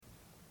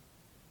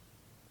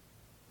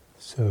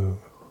So,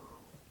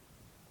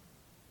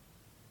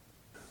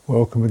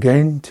 welcome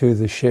again to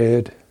the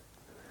shared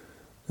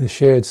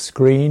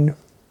screen.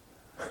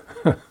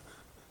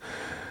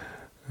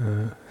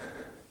 I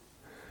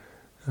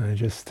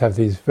just have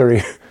these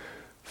very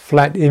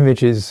flat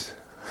images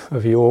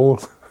of you all,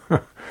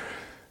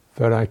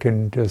 but I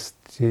can just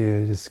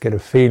get a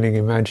feeling.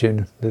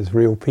 Imagine there's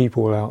real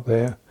people out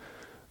there,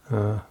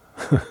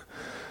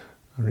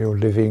 real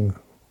living,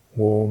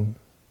 warm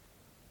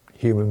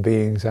human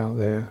beings out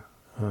there.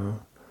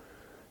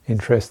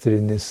 Interested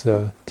in this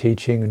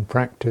teaching and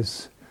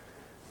practice,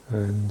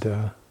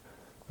 and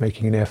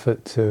making an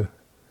effort to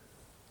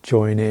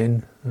join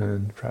in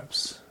and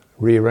perhaps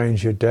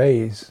rearrange your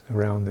days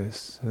around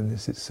this. And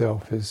this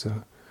itself is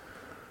a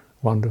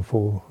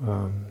wonderful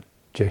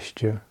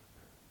gesture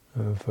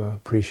of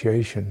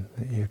appreciation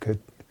that you could,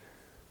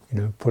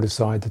 put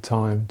aside the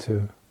time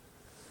to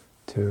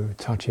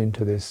touch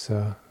into this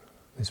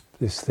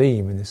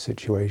theme in this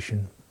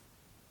situation,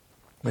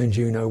 and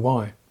you know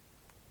why.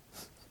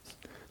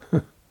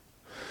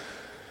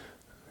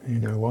 You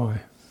know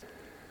why.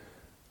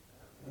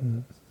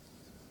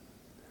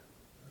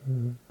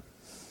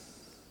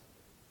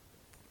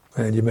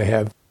 And you may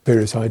have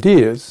various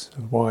ideas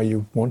of why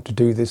you want to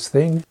do this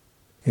thing.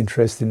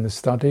 Interested in the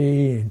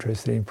study,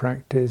 interested in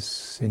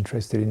practice,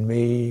 interested in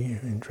me,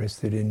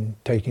 interested in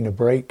taking a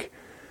break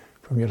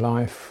from your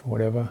life,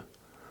 whatever.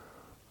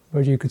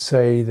 But you could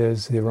say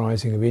there's the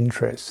arising of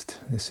interest.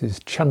 This is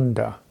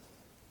chanda,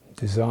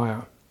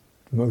 desire,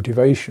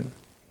 motivation.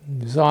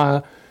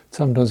 Desire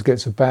sometimes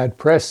gets a bad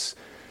press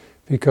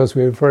because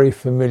we're very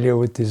familiar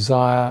with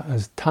desire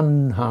as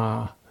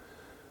tanha.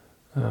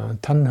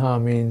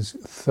 Tanha means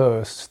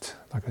thirst,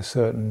 like a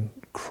certain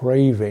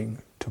craving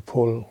to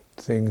pull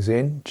things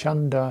in.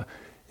 Chanda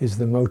is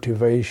the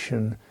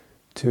motivation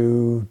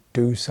to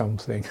do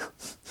something.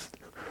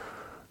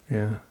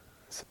 Yeah.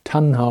 So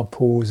tanha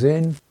pulls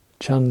in,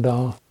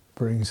 chanda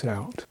brings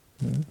out.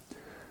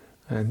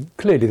 And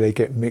clearly they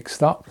get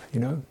mixed up,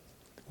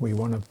 We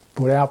want to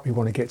put out, we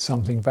want to get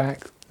something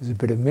back. There's a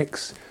bit of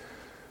mix.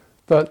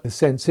 But the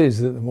sense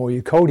is that the more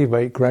you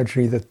cultivate,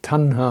 gradually the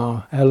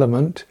tanha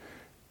element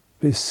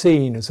is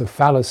seen as a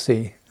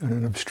fallacy and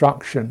an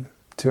obstruction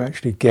to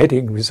actually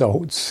getting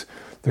results.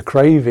 The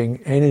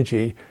craving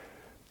energy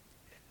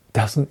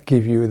doesn't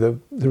give you the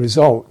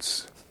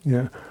results.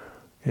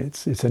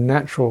 It's a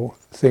natural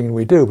thing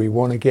we do. We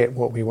want to get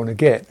what we want to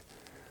get.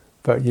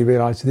 But you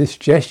realize this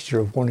gesture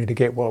of wanting to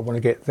get what I want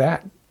to get,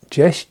 that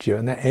gesture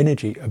and that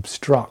energy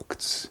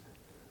obstructs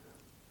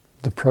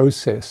the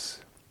process,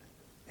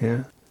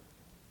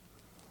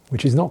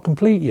 which is not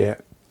complete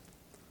yet.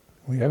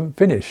 We haven't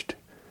finished.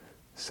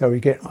 So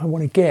I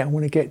want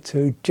to get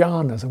to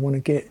jhanas, I want to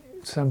get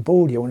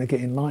bodhi, I want to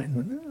get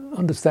enlightenment.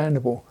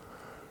 Understandable.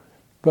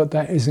 But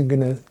that isn't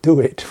going to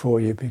do it for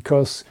you,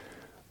 because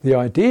the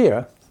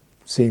idea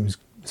seems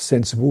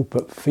sensible,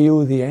 but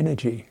feel the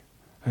energy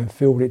and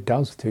feel what it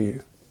does to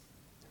you.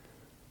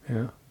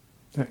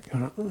 That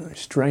kind of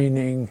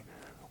straining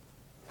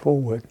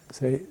forward.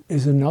 So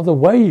there's another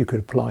way you could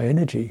apply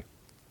energy.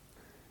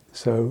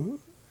 So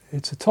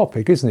it's a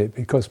topic, isn't it?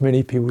 Because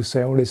many people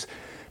say, it's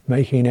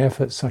making an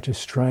effort such a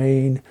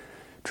strain,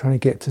 trying to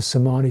get to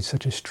samadhi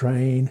such a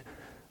strain.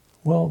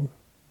 Well,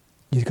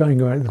 you're going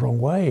about it the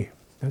wrong way.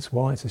 That's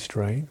why it's a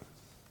strain.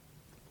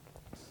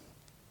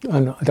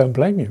 And I don't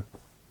blame you.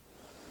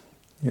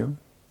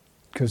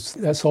 Because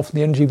that's often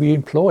the energy we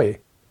employ.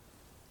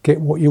 Get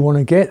what you want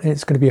to get, and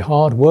it's going to be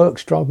hard work,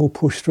 struggle,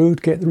 push through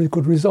to get the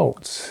good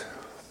results.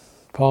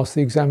 Pass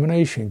the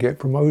examination, get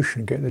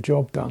promotion, get the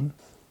job done,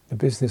 the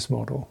business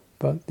model.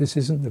 But this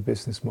isn't the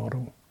business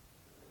model.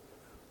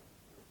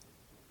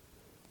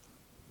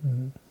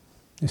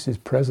 This is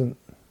present.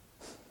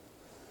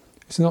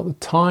 It's not the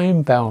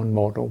time-bound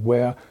model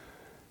where,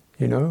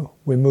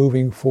 we're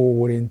moving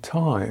forward in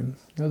time.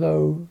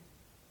 Although,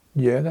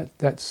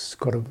 that's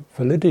got a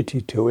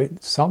validity to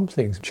it.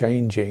 Something's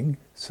changing.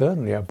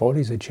 Certainly our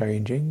bodies are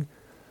changing.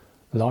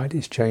 Light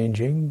is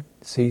changing.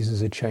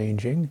 Seasons are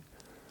changing.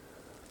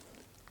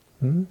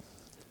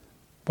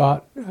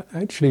 But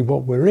actually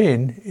what we're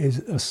in is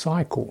a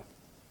cycle,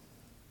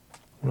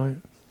 right?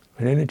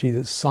 An energy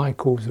that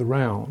cycles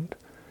around.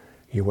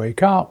 You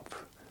wake up,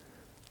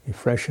 you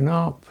freshen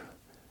up,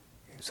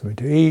 you have something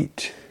to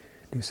eat,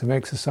 do some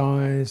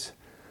exercise,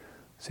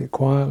 sit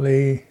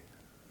quietly,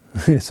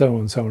 so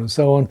on, so on, and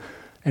so on.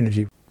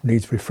 Energy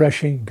needs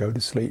refreshing, go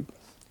to sleep.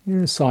 You're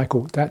in a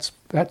cycle. That's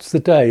the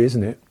day,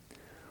 isn't it?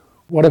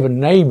 Whatever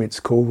name it's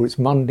called, whether it's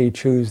Monday,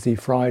 Tuesday,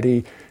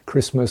 Friday,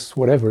 Christmas,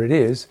 whatever it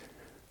is,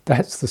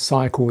 that's the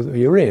cycle that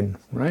you're in,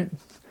 right?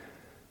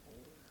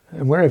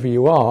 And wherever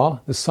you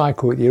are, the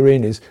cycle that you're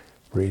in is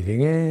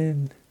breathing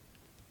in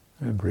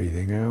and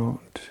breathing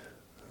out.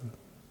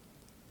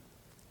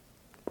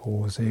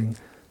 Pausing,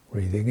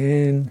 breathing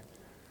in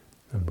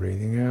and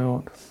breathing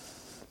out.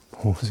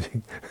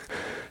 Pausing.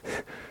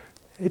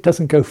 It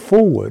doesn't go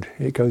forward,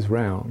 it goes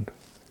round.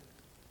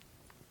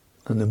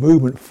 And the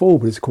movement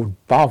forward is called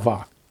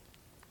bhava.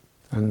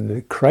 And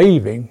the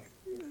craving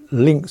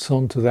links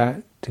onto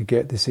that to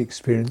get this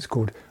experience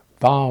called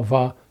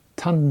bhava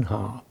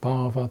tanha,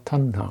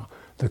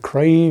 the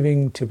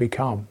craving to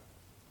become.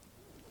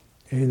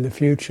 In the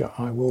future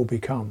I will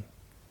become.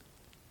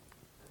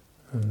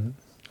 And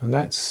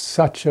that's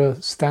such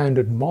a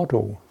standard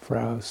model for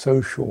our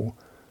social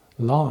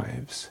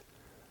lives,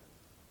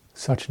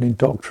 such an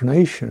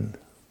indoctrination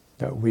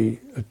that we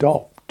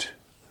adopt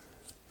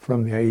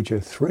from the age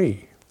of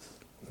 3,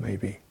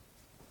 maybe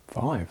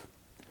 5.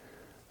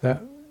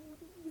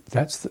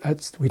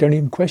 That's we don't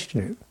even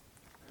question it.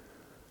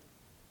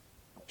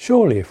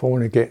 Surely if I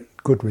want to get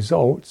good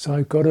results,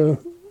 I've got to,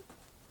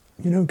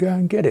 go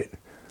and get it.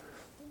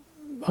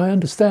 I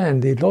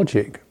understand the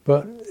logic,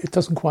 but it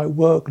doesn't quite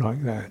work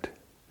like that.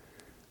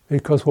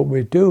 Because what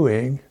we're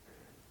doing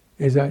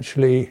is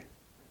actually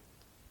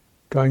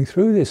going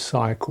through this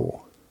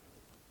cycle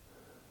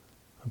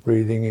of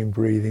breathing in,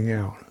 breathing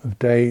out, of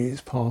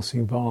days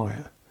passing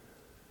by,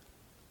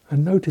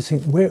 and noticing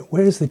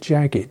where's the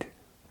jagged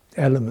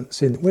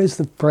elements where's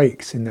the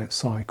breaks in that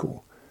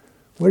cycle?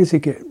 Where does it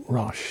get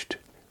rushed?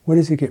 Where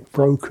does it get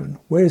broken?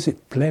 Where is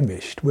it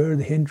blemished? Where are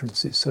the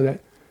hindrances? So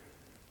that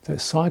that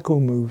cycle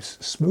moves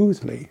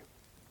smoothly,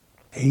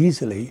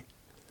 easily,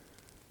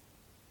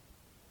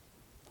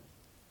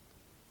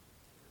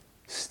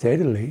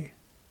 steadily.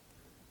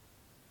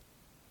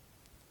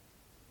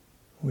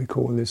 We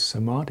call this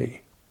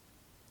samadhi.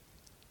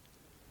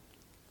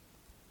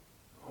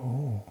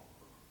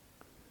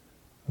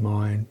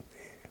 Mind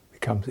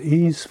becomes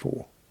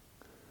easeful.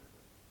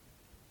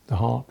 The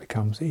heart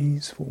becomes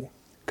easeful,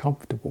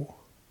 comfortable.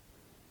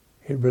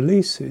 It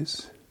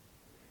releases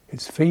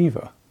its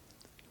fever,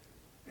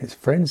 its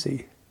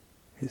frenzy,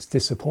 its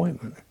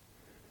disappointment.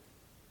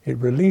 It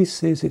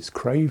releases its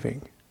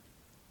craving.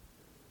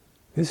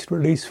 This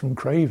release from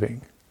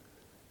craving,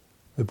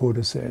 the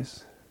Buddha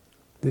says,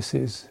 this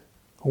is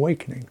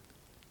awakening.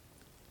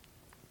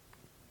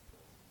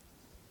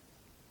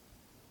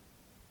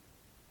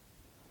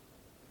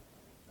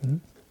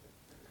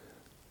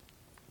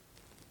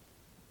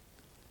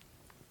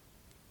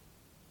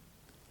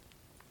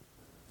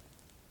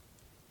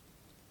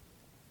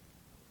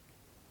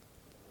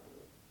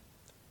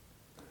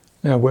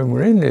 Now, when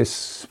we're in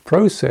this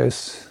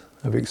process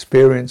of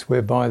experience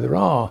whereby there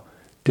are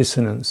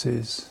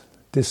dissonances,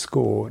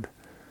 discord,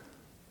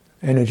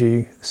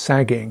 energy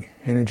sagging,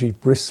 energy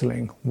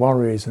bristling,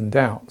 worries and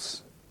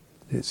doubts,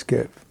 it's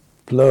get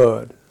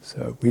blurred.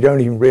 So we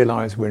don't even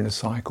realize we're in a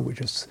cycle.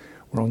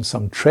 We're on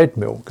some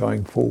treadmill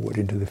going forward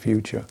into the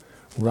future,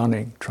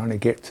 running, trying to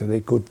get to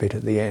the good bit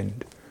at the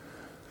end.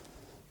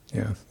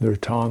 Yeah, the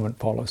retirement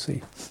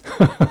policy.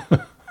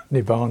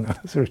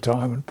 Nibbana is a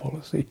retirement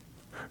policy.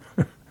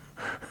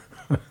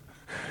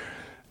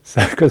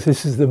 So, because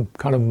this is the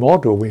kind of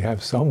model we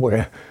have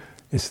somewhere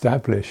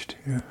established.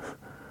 Yeah.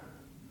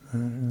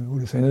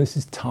 Buddha saying, no, this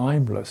is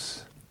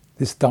timeless.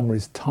 This Dhamma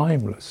is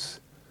timeless.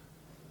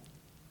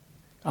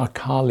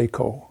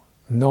 Akaliko,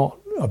 not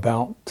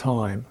about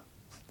time.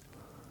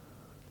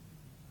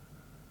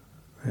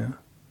 Yeah.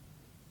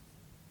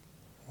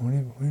 What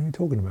are you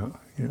talking about?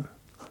 You know,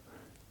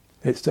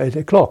 it's 8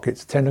 o'clock,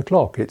 it's 10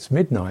 o'clock, it's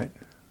midnight.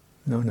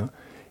 No.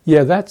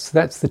 Yeah, that's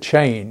the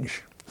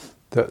change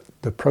that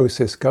the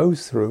process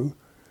goes through,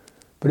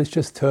 but it's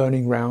just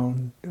turning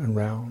round and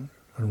round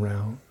and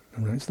round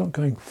and round. It's not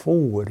going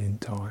forward in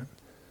time.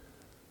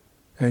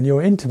 And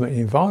your intimate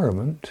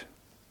environment,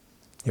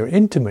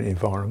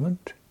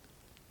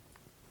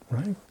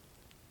 right?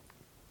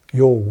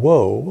 Your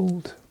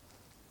world,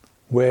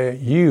 where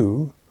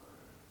your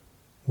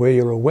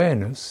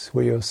awareness,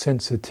 where your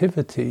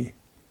sensitivity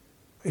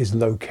is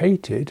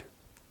located.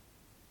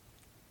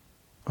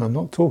 I'm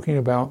not talking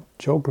about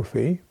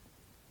geography.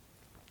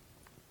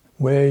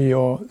 Where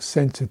your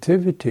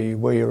sensitivity,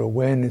 where your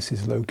awareness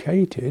is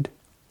located,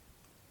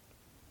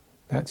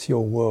 that's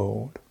your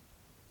world.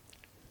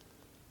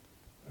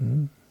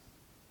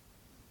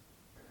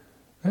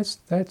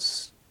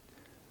 That's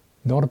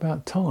not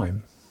about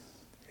time.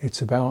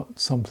 It's about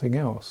something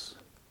else.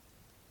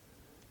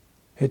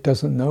 It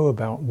doesn't know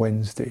about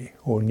Wednesday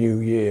or New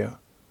Year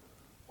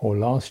or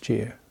last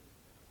year.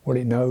 What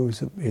it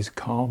knows is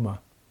karma.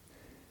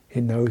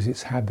 It knows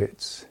its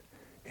habits.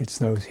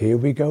 It knows, here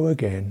we go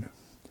again,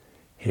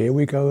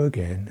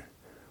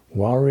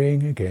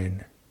 worrying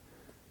again,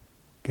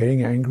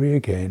 getting angry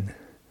again,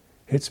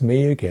 it's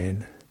me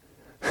again.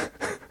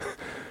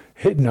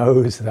 It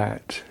knows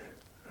that.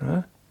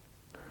 Huh?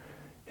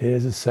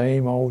 Here's the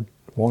same old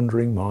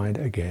wandering mind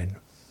again.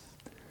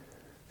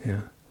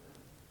 Yeah.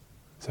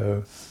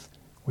 So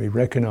we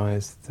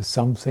recognize there's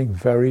something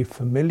very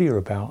familiar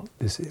about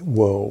this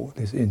world,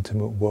 this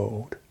intimate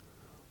world.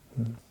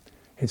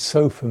 It's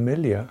so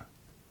familiar.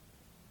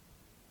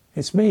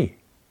 It's me.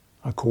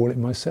 I call it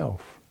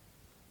myself.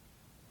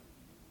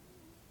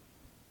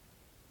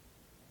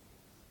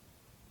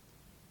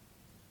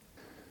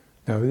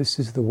 Now this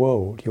is the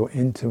world, your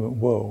intimate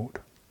world.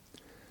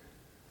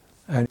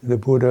 And the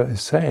Buddha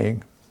is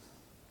saying,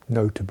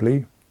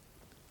 notably,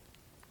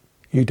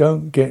 you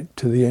don't get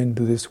to the end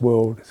of this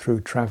world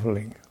through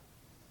travelling,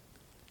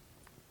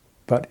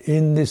 But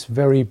in this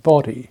very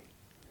body,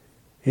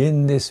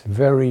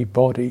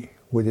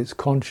 with its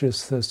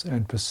consciousness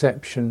and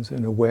perceptions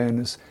and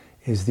awareness,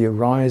 is the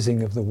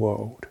arising of the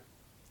world,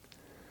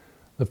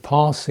 the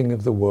passing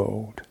of the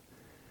world,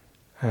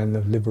 and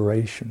the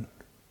liberation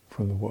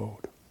from the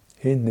world,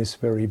 in this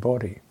very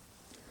body.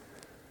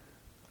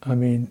 I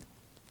mean,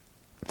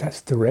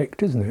 that's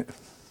direct, isn't it?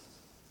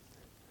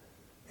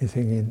 You're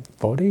thinking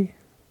body,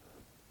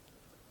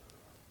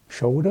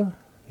 shoulder,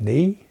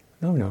 knee?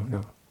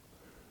 No.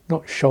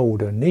 Not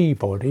shoulder, knee,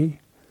 body.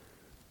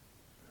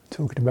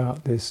 Talking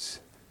about this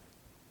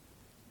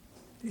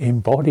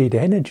embodied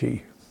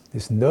energy,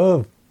 this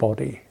nerve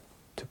body,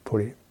 to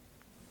put it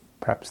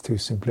perhaps too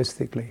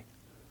simplistically.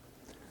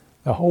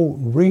 The whole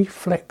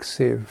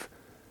reflexive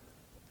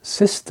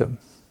system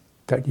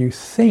that you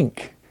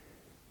think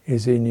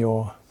is in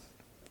your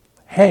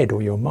head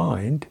or your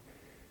mind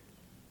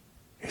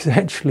is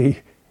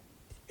actually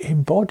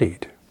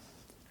embodied.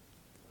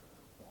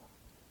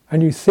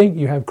 And you think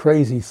you have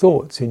crazy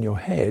thoughts in your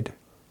head,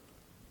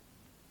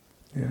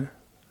 yeah,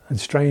 and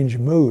strange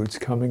moods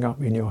coming up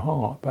in your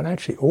heart, but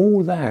actually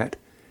all that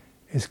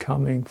is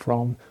coming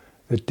from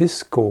the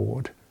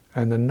discord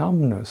and the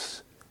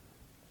numbness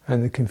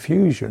and the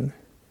confusion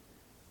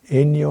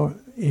in your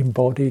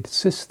embodied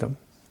system.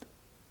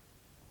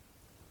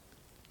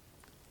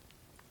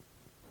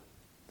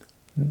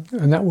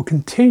 And that will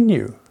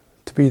continue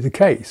to be the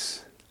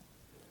case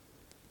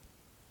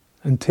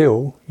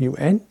until you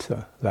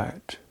enter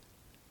that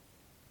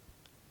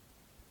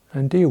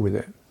and deal with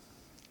it.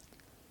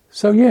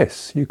 So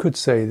yes, you could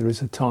say there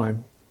is a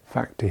time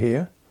factor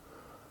here.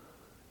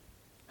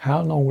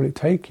 How long will it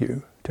take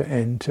you to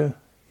enter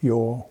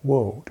your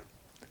world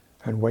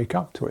and wake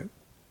up to it?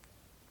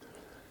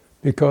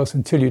 Because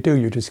until you do,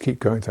 you just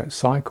keep going through that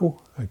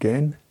cycle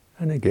again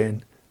and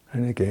again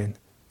and again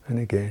and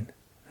again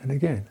and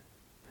again.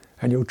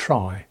 And you'll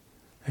try,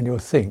 and you'll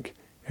think,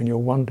 and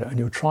you'll wonder, and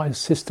you'll try a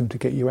system to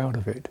get you out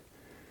of it.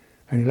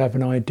 And you'll have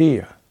an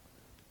idea,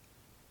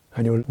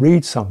 and you'll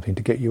read something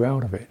to get you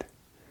out of it.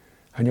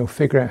 And you'll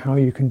figure out how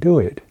you can do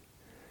it.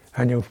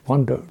 And you'll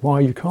wonder why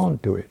you can't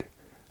do it.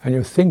 And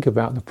you'll think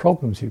about the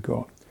problems you've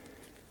got.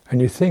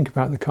 And you think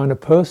about the kind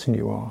of person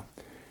you are.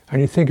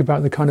 And you think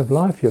about the kind of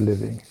life you're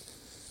living.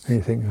 And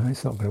you think, oh,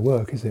 it's not going to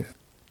work, is it?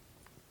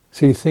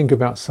 So you think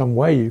about some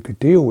way you could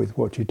deal with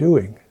what you're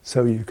doing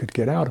so you could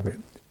get out of it.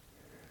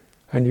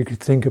 And you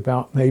could think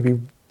about maybe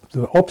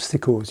the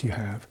obstacles you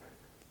have.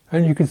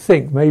 And you could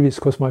think, maybe it's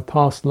because my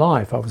past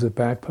life I was a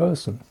bad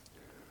person.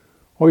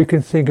 Or you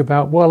can think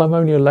about, well, I'm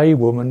only a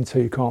laywoman, so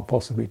you can't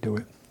possibly do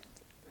it.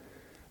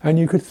 And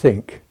you could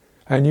think,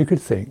 and you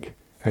could think,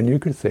 and you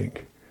could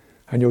think,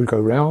 and you'll go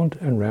round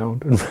and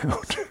round and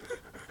round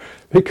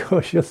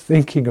because you're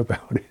thinking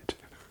about it.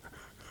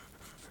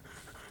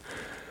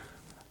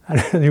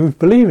 And you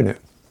believe in it.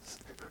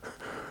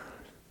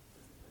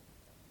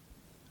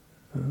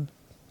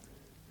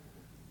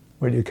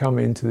 When you come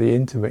into the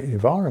intimate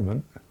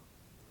environment,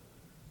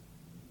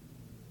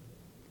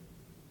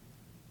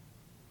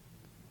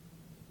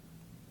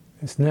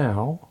 it's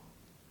now,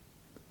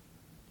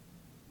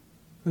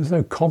 there's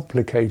no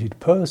complicated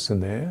person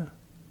there.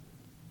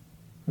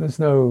 There's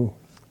no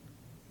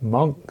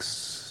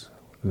monks,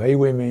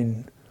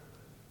 laywomen,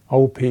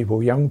 old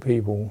people, young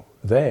people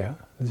there.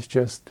 There's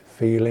just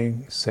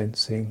feeling,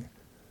 sensing,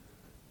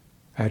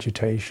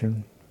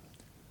 agitation.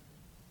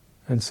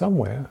 And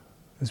somewhere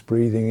there's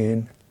breathing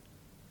in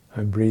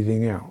and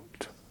breathing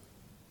out,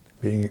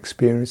 being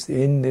experienced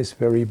in this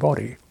very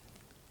body.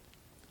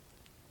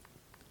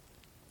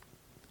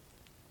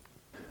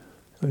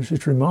 So it's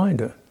just a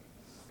reminder.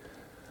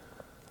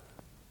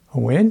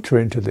 When we enter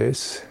into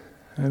this,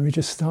 and we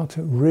just start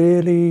to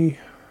really,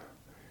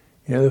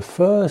 the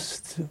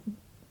first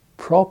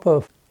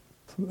proper,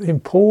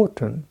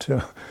 important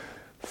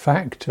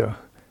factor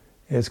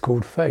is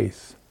called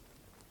faith.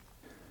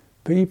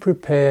 Be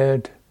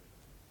prepared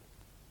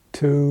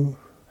to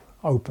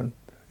open.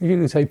 You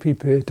could say be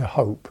prepared to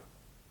hope,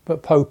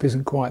 but hope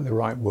isn't quite the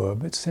right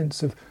word. It's a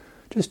sense of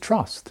just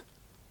trust.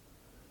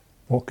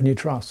 What can you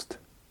trust?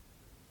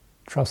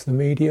 Trust the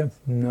media?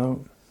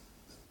 No.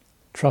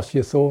 Trust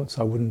your thoughts?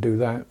 I wouldn't do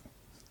that.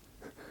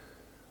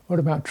 What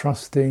about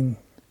trusting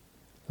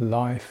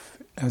life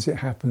as it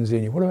happens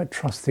in you? What about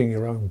trusting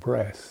your own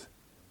breath?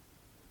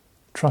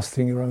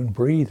 Trusting your own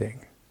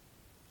breathing?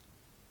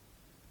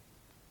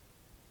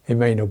 It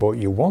may not be what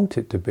you want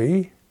it to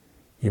be.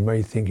 You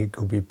may think it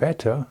could be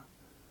better,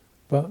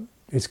 but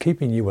it's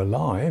keeping you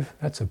alive.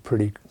 That's a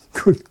pretty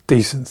good,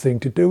 decent thing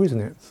to do,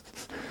 isn't it?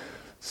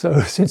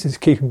 So since it's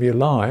keeping me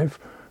alive,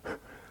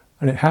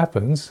 and it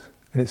happens,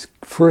 and it's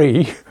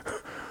free,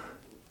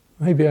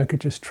 maybe I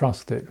could just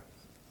trust it,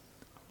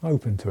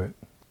 open to it,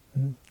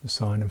 the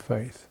sign of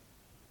faith.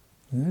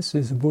 And this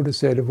is, the Buddha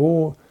said,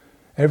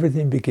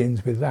 everything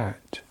begins with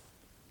that.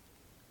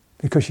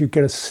 Because you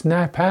get a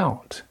snap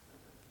out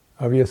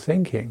of your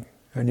thinking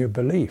and your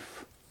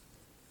belief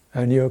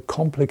and your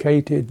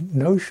complicated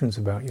notions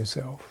about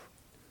yourself.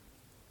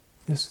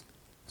 Just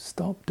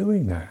stop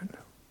doing that.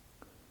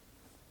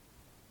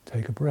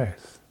 Take a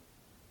breath.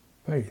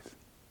 faith.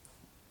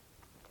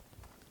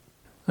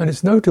 And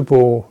it's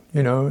notable,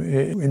 in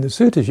the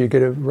suttas you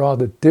get a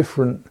rather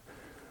different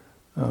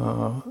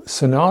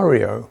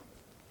scenario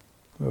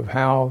of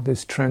how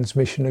this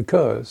transmission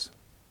occurs.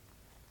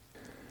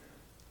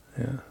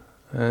 Yeah.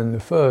 And the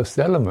first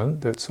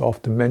element that's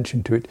often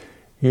mentioned to it,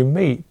 you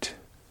meet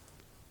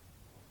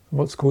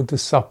what's called the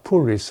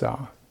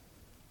sappurisa.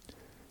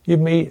 You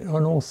meet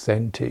an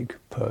authentic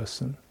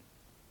person.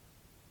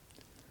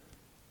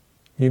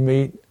 You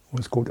meet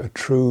what's called a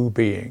true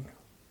being.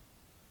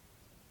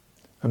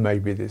 And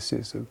maybe this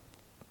is a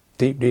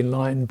deeply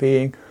enlightened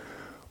being,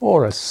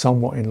 or a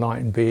somewhat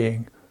enlightened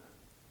being,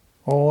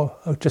 or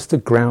just a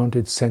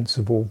grounded,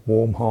 sensible,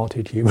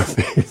 warm-hearted human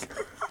being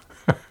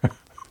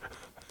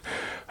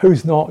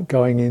who's not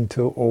going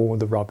into all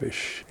the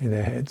rubbish in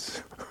their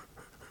heads,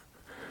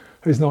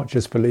 who's not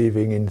just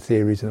believing in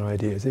theories and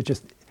ideas.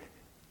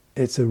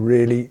 It's a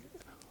really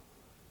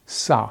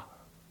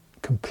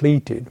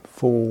completed,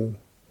 full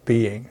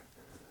being.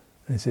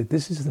 And he said,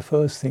 this is the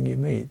first thing you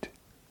meet.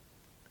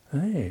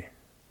 Hey.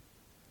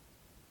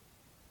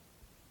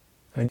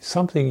 And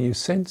something you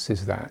sense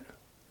is that.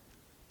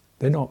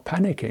 They're not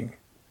panicking.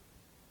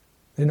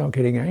 They're not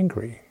getting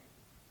angry.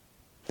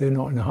 They're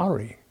not in a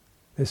hurry.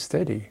 They're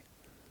steady.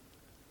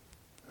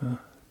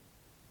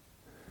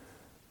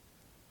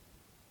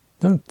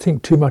 Don't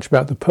think too much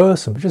about the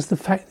person, but just the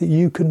fact that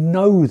you can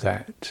know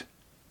that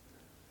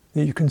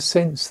you can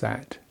sense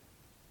that.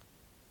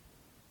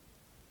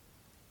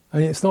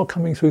 And it's not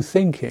coming through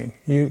thinking,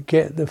 you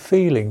get the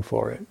feeling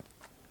for it.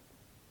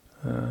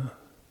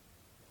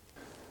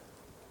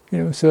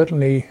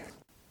 Certainly,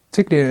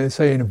 particularly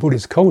say in a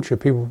Buddhist culture,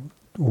 people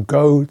will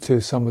go to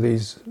some of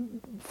these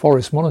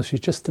forest monasteries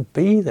just to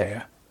be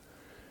there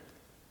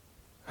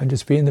and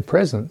just be in the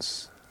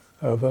presence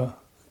of a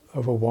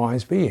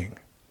wise being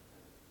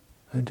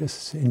and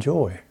just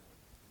enjoy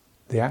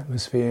the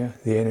atmosphere,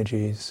 the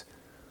energies,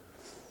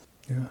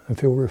 and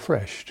feel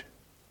refreshed.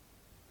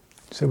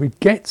 So we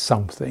get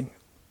something.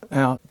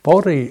 Our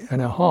body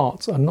and our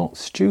hearts are not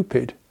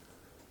stupid.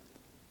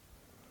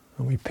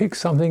 And we pick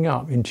something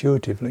up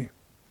intuitively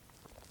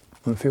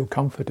and feel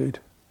comforted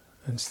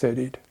and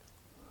steadied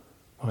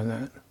by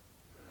that.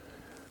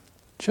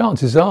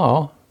 Chances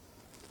are,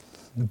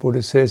 the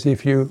Buddha says,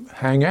 if you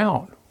hang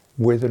out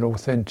with an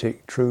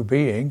authentic, true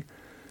being,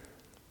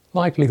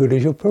 likelihood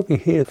is you'll probably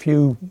hear a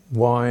few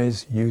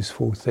wise,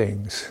 useful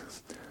things.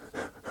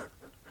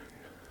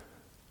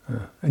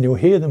 And you'll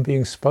hear them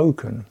being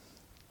spoken.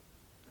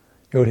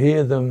 You'll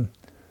hear them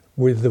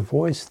with the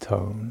voice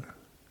tone,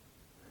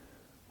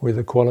 with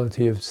the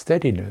quality of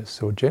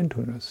steadiness or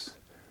gentleness,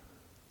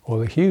 or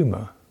the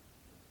humour.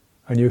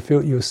 And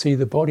you'll see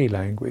the body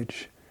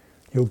language.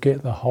 You'll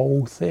get the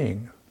whole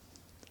thing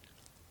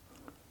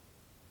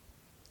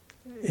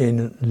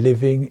in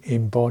living,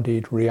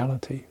 embodied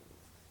reality.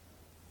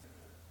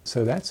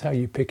 So that's how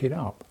you pick it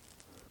up.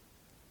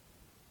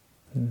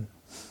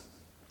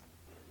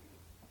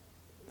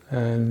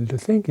 And to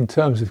think in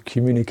terms of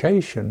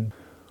communication,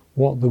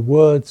 what the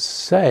words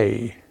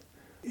say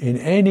in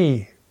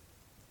any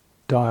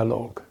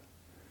dialogue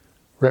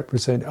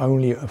represent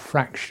only a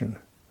fraction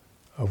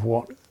of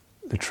what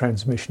the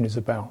transmission is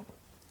about.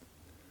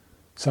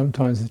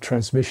 Sometimes the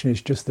transmission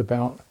is just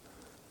about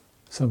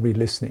somebody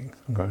listening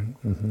and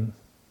going,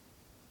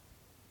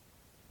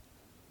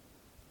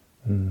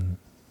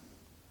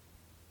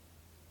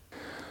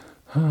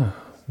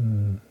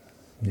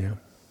 yeah.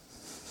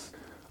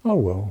 Oh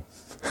well.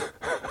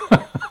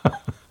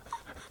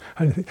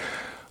 And you think,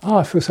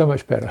 I feel so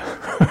much better.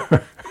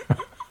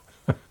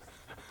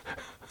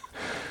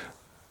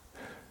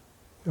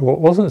 What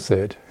wasn't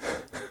said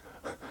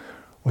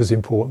was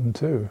important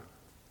too.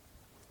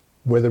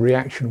 Where the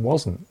reaction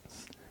wasn't,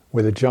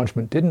 where the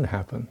judgment didn't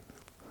happen,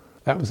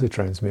 that was the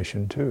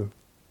transmission too.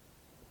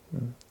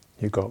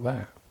 You got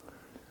that.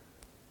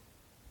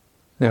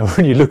 Now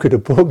when you look at a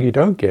book, you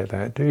don't get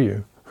that, do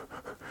you?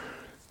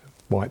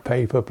 White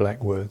paper,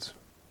 black words,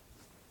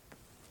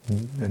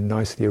 and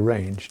nicely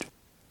arranged.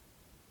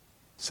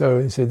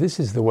 So this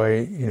is the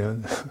way,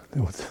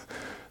 that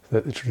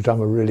the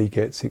Dhamma really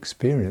gets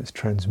experienced,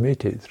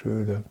 transmitted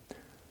through the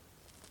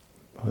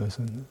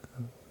person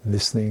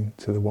listening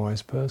to the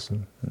wise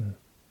person,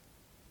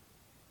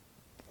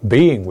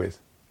 being with.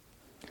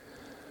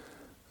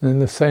 And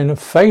the saying of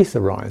faith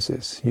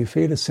arises. You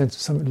feel a sense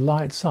of something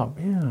lights up.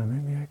 Yeah,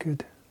 maybe I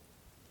could.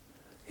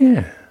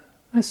 Yeah,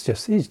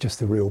 he's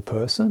just a real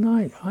person.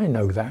 I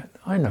know that.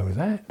 I know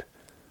that.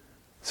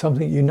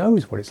 Something you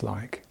knows what it's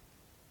like.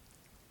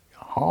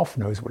 Half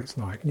knows what it's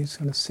like, and you're just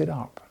going to sit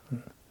up.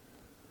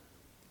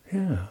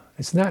 Yeah,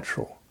 it's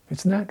natural.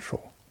 It's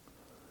natural.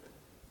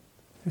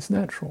 It's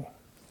natural.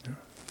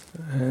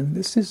 And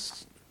this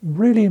is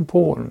really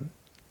important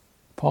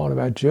part of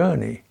our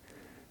journey,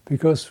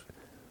 because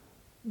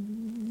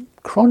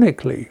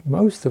chronically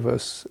most of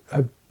us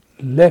have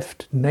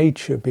left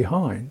nature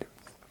behind.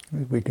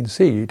 As we can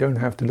see, you don't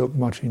have to look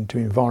much into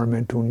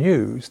environmental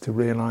news to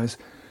realize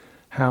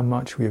how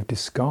much we have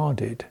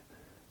discarded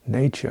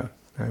nature,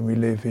 and we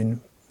live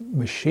in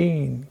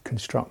machine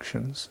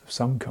constructions of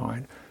some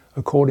kind,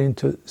 according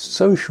to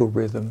social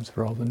rhythms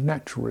rather than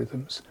natural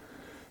rhythms,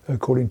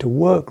 according to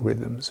work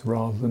rhythms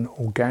rather than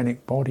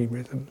organic body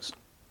rhythms.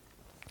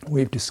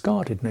 We've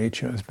discarded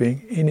nature as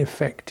being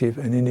ineffective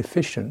and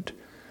inefficient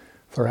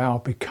for our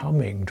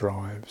becoming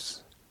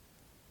drives.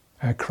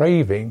 Our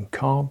craving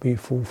can't be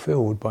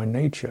fulfilled by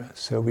nature,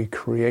 so we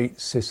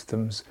create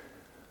systems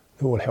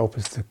that will help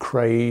us to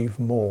crave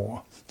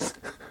more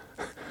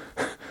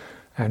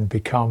and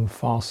become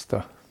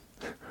faster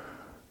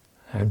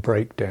and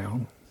break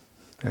down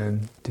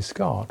and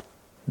discard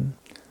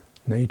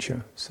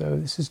nature. So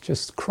this is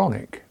just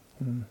chronic,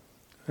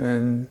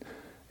 and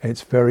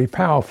it's very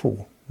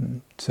powerful.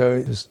 So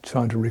it's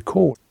trying to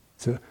record,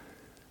 to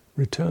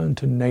return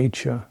to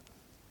nature.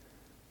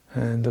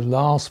 And the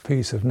last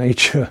piece of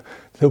nature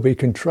that we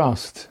can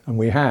trust, and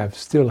we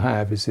still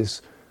have, is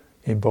this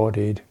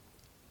embodied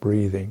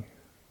breathing.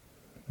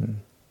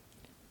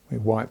 We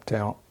wiped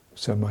out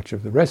so much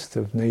of the rest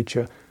of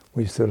nature,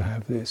 we still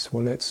have this.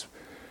 Well, let's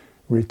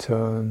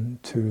return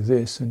to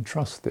this and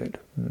trust it.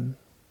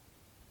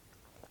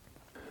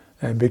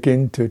 And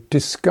begin to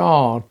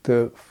discard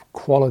the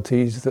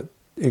qualities that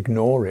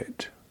ignore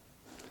it,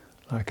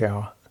 like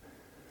our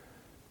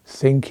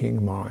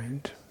thinking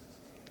mind,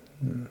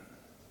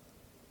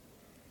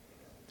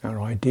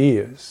 our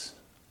ideas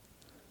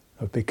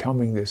of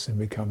becoming this and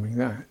becoming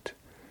that,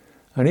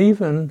 and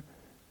even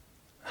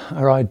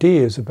our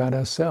ideas about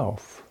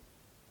ourselves.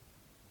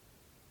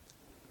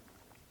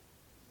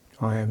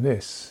 I am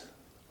this,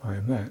 I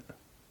am that.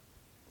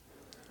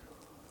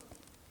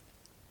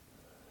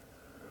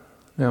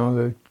 Now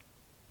the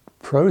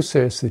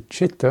process, the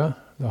citta,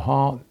 the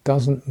heart,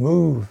 doesn't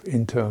move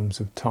in terms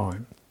of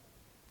time.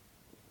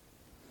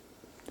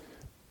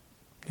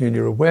 In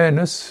your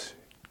awareness,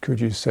 could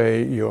you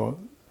say you're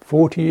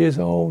 40 years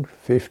old,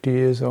 50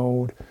 years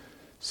old,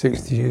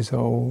 60 years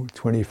old,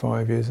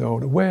 25 years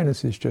old?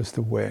 Awareness is just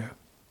aware.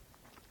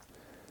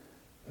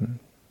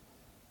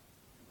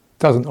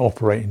 Doesn't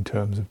operate in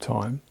terms of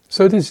time.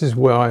 So this is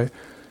why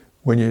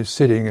when you're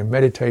sitting and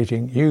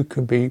meditating, you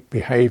can be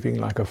behaving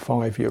like a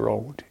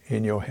 5-year-old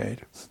in your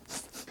head.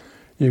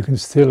 You can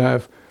still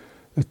have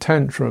the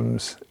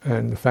tantrums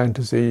and the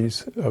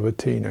fantasies of a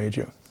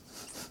teenager.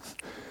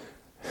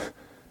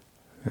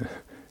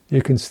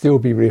 You can still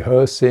be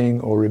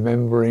rehearsing or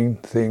remembering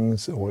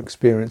things or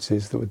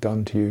experiences that were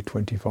done to you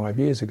 25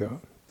 years ago.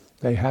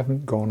 They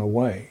haven't gone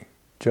away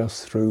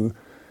just through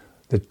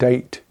the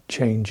date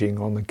changing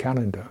on the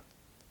calendar.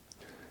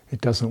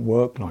 It doesn't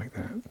work like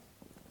that.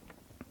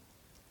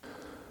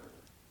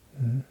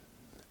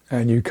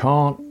 And you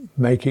can't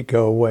make it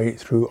go away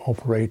through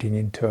operating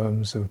in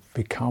terms of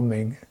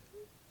becoming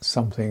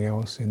something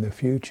else in the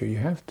future. You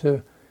have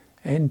to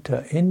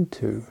enter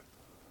into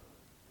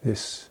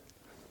this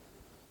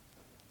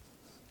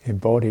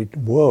embodied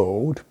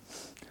world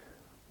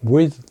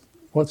with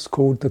what's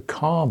called the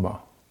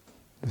karma,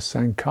 the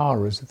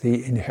sankharas,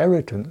 the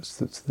inheritance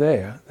that's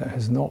there that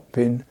has not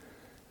been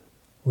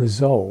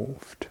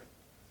resolved.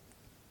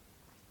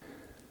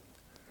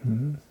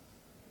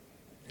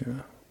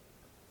 Yeah.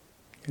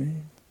 Okay.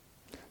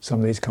 Some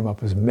of these come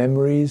up as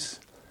memories,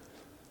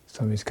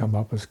 some of these come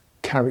up as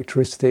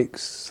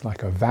characteristics,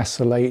 like I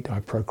vacillate, I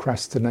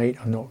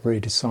procrastinate, I'm not very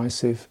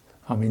decisive,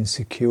 I'm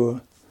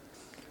insecure.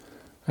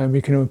 And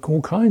we can have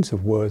all kinds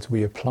of words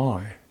we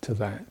apply to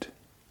that.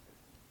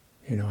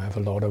 You know, I have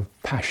a lot of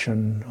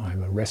passion,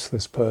 I'm a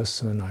restless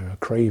person, I'm a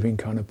craving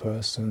kind of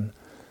person.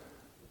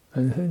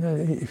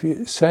 And if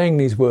you're saying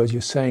these words,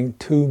 you're saying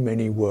too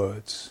many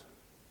words.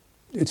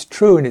 It's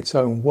true in its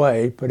own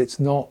way, but it's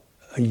not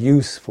a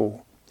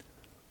useful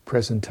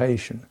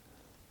presentation.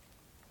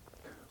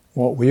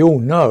 What we all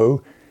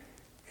know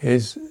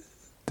is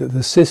that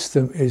the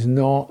system is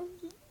not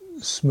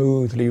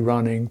smoothly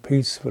running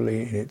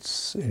peacefully in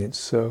its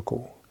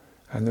circle,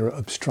 and there are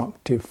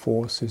obstructive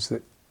forces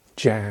that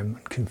jam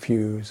and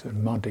confuse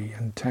and muddy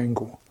and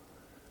tangle.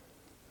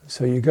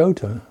 So you go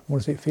to, what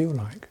does it feel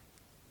like?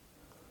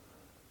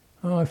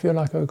 Oh, I feel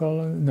like I've got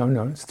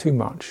no, it's too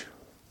much.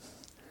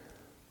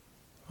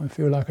 I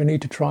feel like I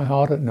need to try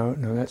harder. No,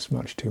 that's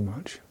much too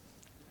much.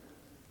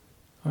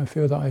 I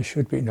feel that I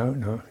should be.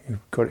 No,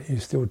 you've got it.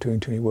 You're still doing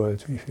too many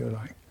words. You feel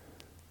like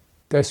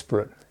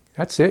desperate.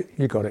 That's it.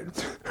 You got it.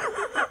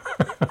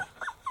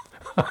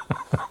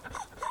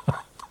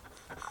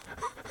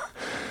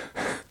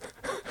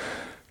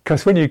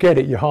 Because when you get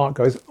it, your heart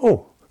goes,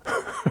 "Oh,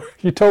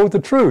 you told the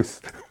truth."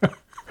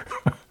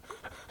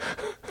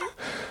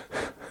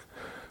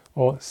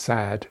 Or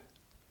sad,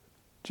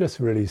 just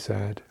really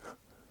sad.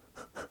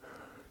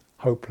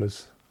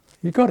 Hopeless.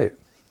 You got it.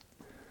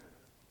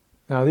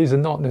 Now these are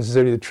not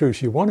necessarily the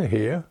truths you want to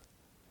hear,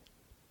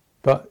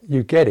 but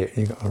you get it.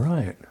 You go, all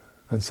right,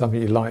 and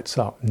something lights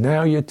up.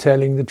 Now you're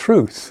telling the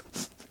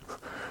truth.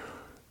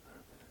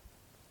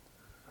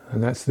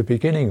 And that's the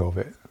beginning of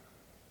it.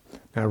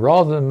 Now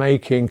rather than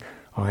making,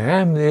 I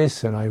am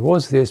this and I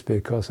was this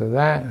because of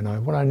that,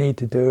 and what I need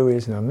to do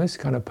is, and I'm this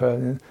kind of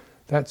person,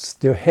 that's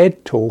your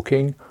head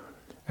talking,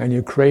 and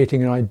you're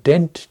creating an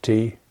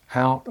identity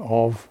out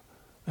of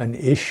an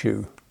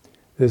issue.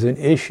 There's an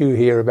issue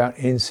here about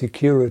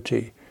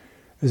insecurity.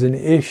 There's an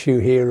issue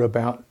here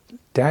about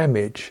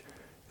damage.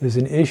 There's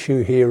an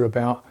issue here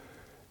about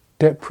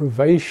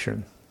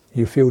deprivation.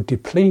 You feel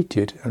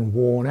depleted and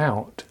worn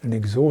out and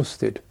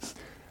exhausted.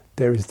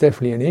 There is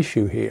definitely an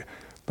issue here.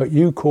 But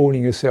you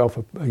calling yourself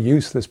a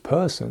useless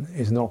person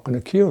is not going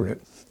to cure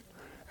it.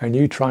 And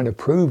you trying to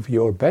prove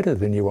you're better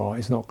than you are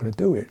is not going to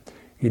do it.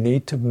 You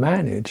need to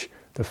manage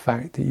the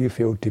fact that you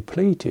feel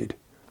depleted,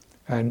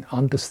 and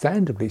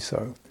understandably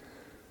so.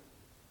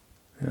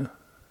 Yeah.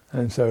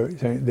 And so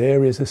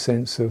there is a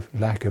sense of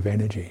lack of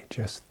energy,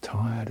 just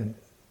tired, and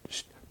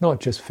not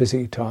just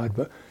physically tired,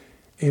 but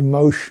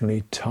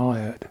emotionally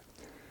tired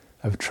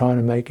of trying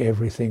to make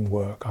everything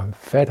work. I'm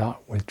fed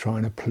up with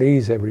trying to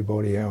please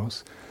everybody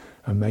else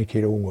and make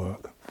it all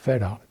work.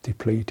 Fed up,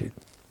 depleted.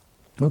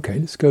 Okay,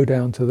 let's go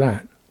down to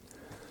that.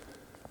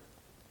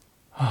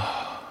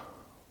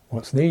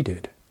 What's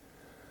needed?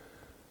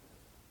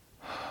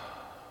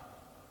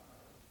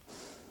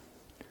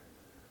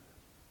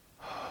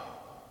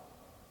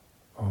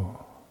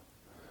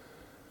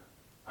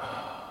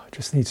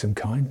 Just need some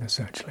kindness,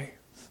 actually.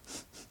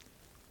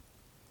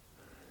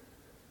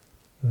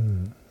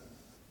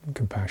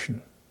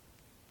 Compassion,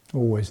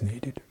 always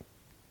needed.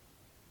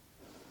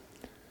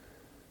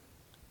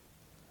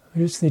 I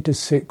just need to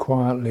sit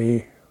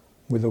quietly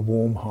with a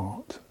warm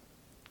heart,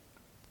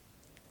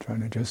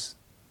 trying to just,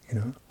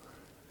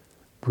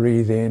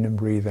 breathe in and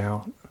breathe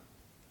out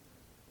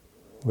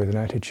with an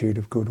attitude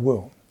of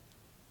goodwill.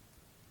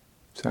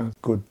 Sounds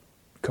good.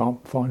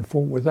 Can't find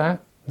fault with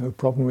that. No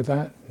problem with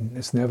that.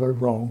 It's never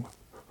wrong.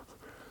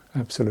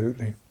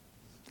 Absolutely.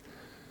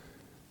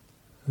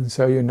 And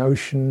so your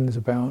notions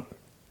about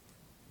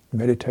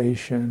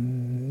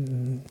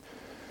meditation,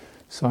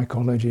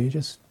 psychology,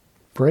 just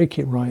break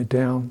it right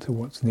down to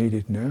what's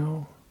needed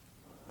now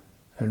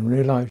and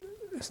realize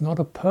it's not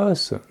a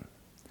person.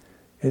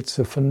 It's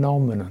a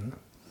phenomenon.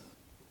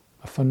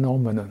 A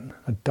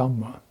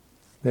Dhamma.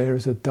 There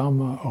is a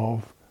Dhamma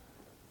of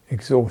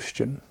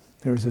exhaustion.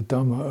 There is a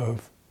Dhamma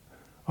of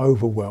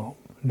overwhelm.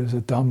 There's a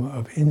Dhamma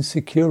of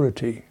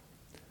insecurity.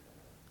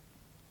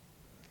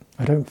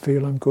 I don't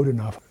feel I'm good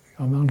enough.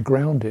 I'm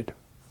ungrounded.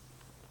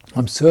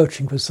 I'm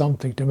searching for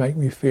something to make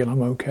me feel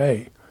I'm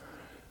okay.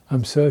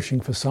 I'm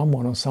searching for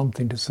someone or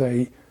something to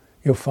say,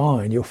 you're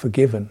fine, you're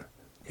forgiven.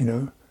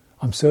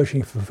 I'm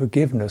searching for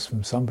forgiveness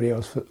from somebody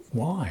else.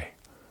 Why?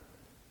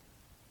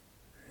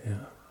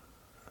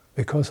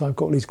 Because I've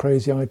got these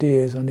crazy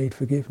ideas, I need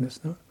forgiveness.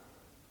 No,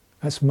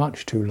 that's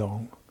much too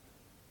long.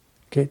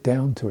 Get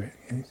down to it.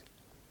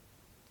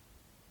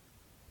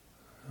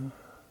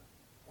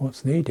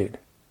 What's needed?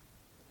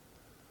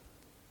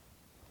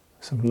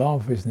 Some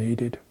love is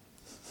needed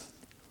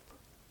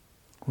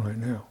right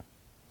now.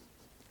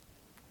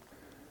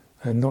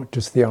 And not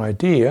just the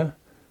idea,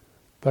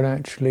 but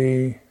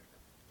actually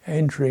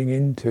entering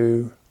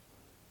into,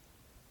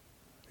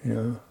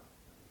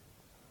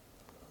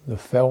 the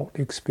felt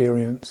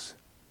experience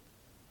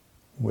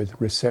with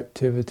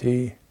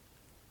receptivity,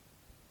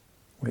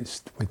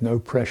 with no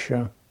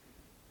pressure,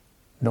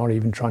 not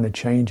even trying to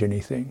change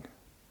anything,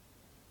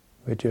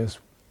 but just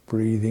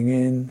breathing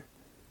in,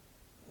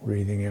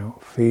 breathing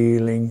out,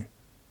 feeling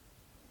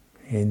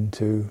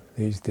into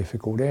these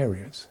difficult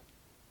areas.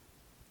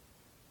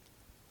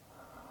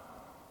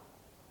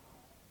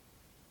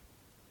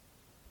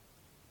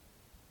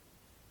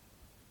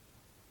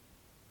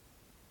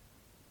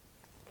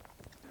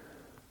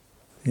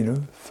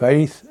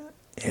 Faith,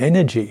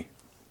 energy.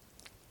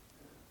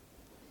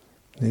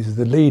 These are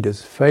the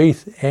leaders.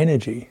 Faith,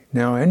 energy.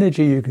 Now,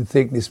 energy, you can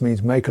think this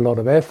means make a lot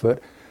of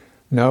effort.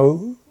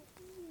 No,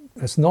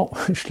 that's not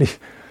actually.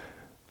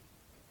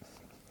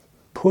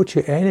 Put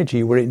your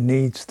energy where it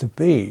needs to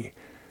be.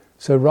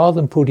 So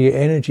rather than putting your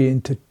energy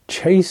into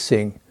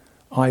chasing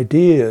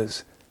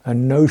ideas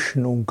and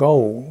notional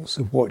goals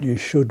of what you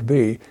should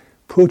be,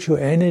 put your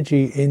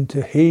energy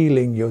into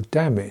healing your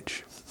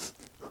damage.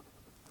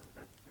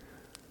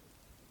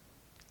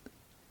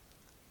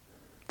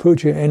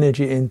 Put your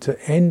energy into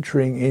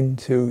entering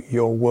into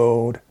your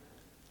world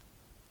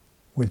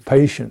with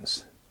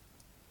patience,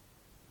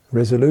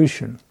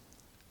 resolution,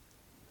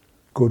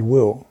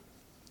 goodwill,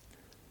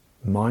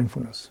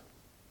 mindfulness,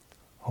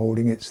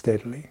 holding it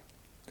steadily.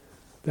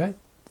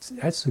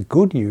 That's a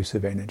good use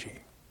of energy.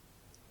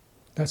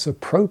 That's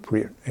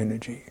appropriate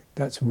energy.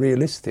 That's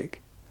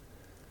realistic.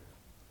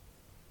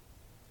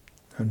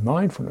 And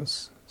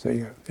mindfulness, so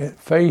you have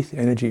faith,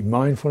 energy,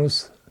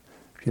 mindfulness.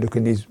 If you look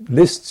in these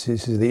lists,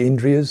 this is the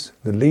Indriyas,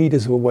 the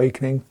leaders of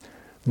awakening.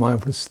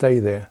 Mindfulness, stay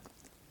there.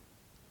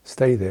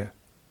 Stay there.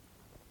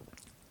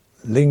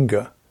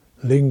 Linger,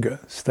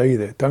 stay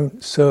there.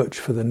 Don't search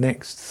for the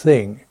next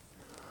thing.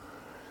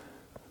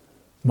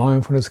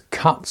 Mindfulness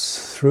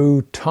cuts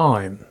through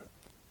time,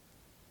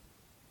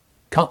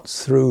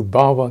 cuts through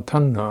bhava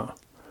tanha.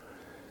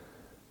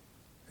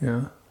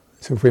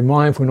 So if we're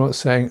mindful, we're not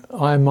saying,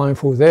 I'm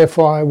mindful,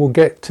 therefore I will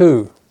get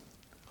to.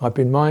 I've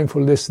been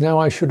mindful of this, now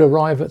I should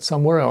arrive at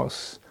somewhere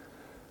else.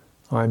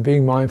 I'm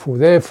being mindful,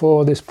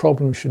 therefore this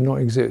problem should not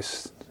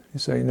exist. You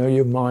say, no,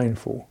 you're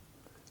mindful,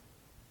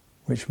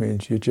 which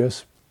means you're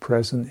just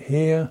present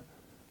here,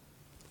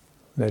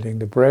 letting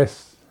the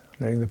breath,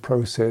 letting the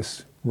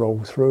process roll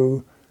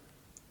through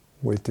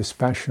with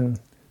dispassion,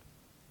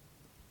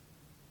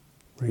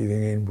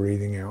 breathing in,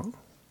 breathing out.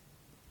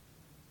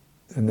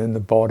 And then the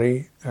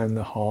body and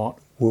the heart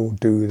will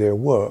do their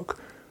work.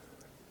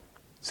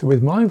 So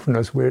with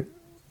mindfulness, we're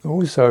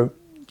also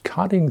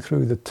cutting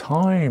through the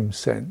time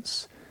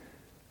sense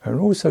and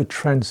also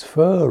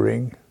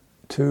transferring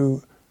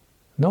to,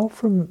 not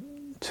from,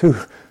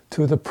 to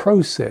the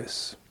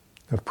process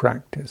of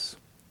practice.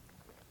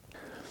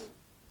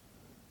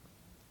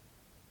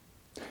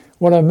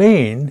 What I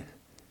mean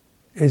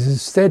is,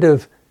 instead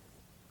of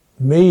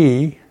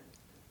me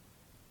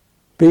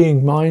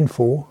being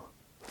mindful,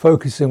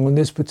 focusing on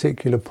this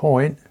particular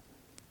point,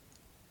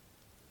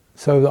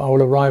 so that I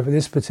will arrive at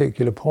this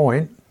particular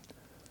point,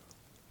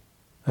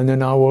 and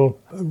then I will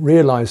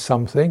realize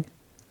something.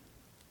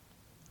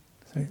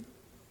 So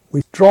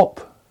we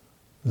drop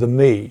the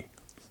me.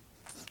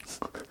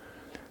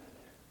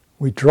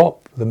 We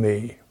drop the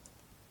me.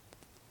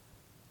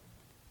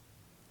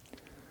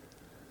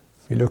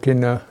 If you look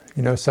in,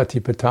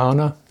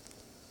 Satipatthana,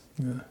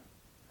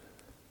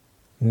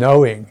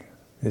 knowing,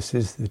 this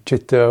is the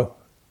citta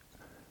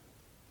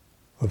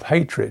of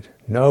hatred,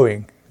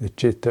 knowing the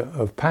citta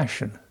of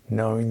passion,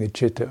 knowing the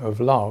citta of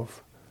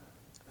love.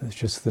 That's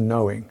just the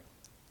knowing.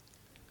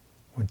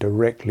 One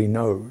directly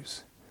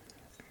knows.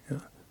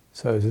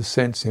 So there's a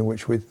sense in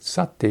which with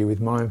sati, with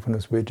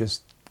mindfulness, we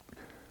just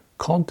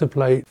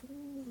contemplate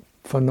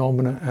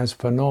phenomena as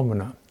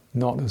phenomena,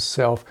 not as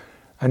self.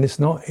 And it's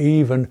not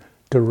even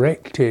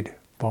directed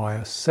by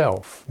a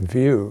self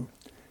view.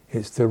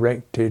 It's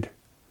directed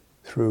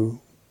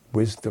through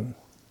wisdom,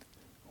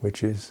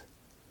 which is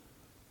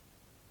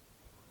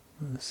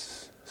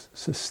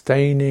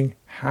sustaining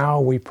how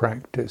we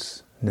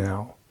practice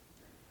now,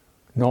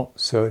 not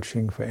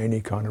searching for any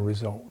kind of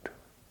result.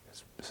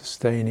 It's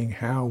sustaining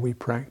how we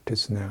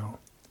practice now.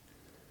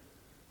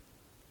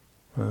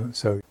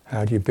 So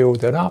how do you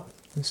build that up?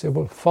 You say,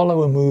 well,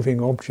 follow a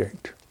moving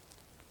object.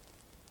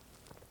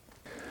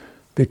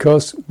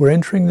 Because we're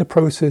entering the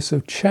process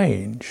of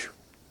change.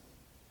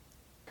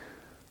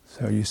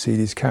 So you see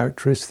these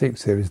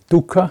characteristics. There is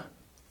dukkha,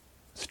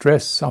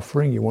 stress,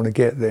 suffering, you want to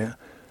get there.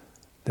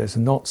 There's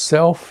not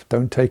self,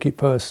 don't take it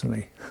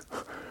personally.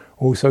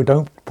 Also,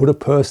 don't put a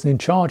person in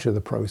charge of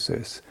the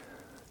process.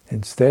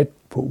 Instead,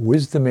 put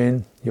wisdom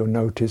in, you'll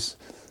notice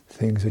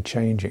things are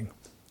changing.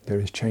 There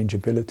is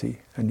changeability,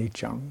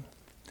 anicca.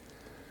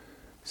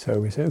 So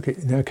we say, okay,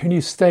 now can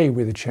you stay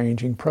with a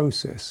changing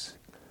process?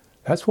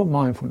 That's what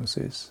mindfulness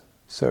is.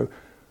 So,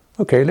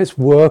 okay, let's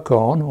work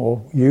on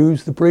or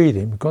use the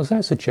breathing, because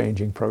that's a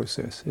changing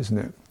process, isn't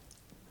it?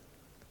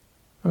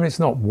 I mean, it's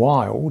not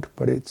wild,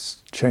 but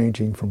it's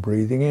changing from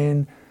breathing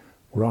in,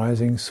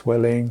 rising,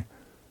 swelling,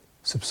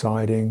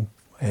 subsiding,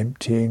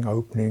 emptying,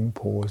 opening,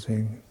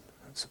 pausing,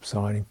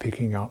 subsiding,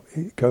 picking up.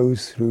 It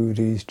goes through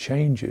these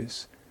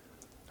changes.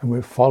 And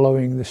we're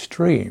following the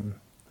stream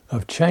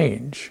of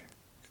change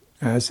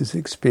as is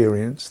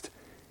experienced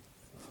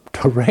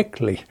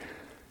directly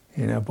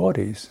in our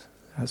bodies.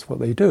 That's what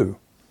they do.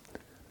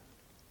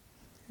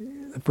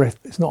 The breath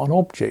is not an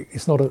object,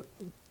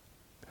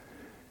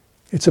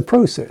 it's a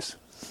process.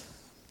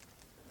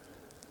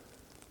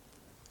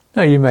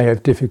 Now you may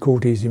have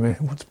difficulties,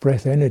 what's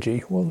breath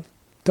energy? Well,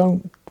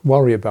 don't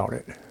worry about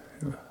it.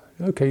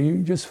 Okay, you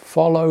just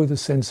follow the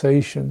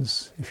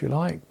sensations, if you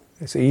like.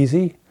 It's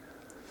easy.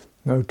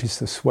 Notice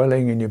the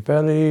swelling in your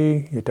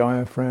belly, your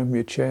diaphragm,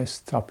 your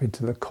chest, up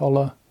into the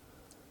collar.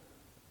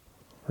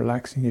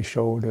 Relaxing your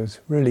shoulders.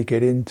 Really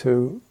get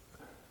into,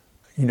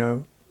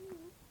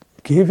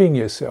 giving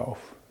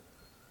yourself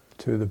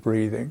to the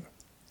breathing.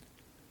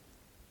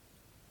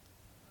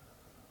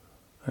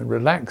 And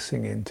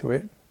relaxing into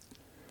it.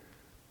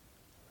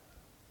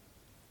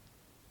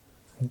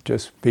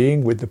 Just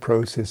being with the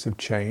process of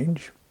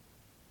change.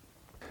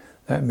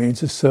 That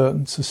means a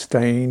certain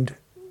sustained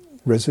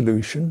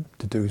resolution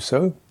to do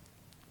so.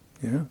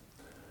 Yeah.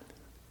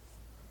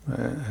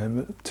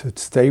 And to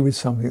stay with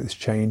something that's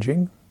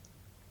changing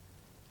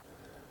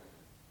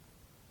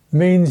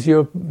means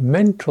your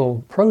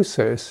mental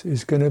process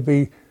is going to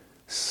be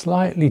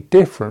slightly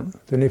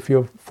different than if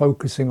you're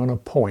focusing on a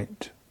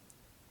point.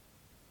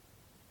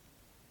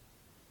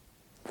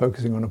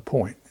 Focusing on a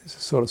point. It's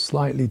a sort of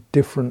slightly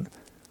different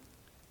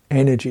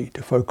energy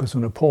to focus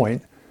on a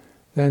point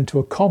than to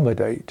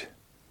accommodate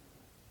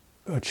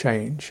a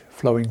change,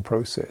 flowing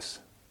process.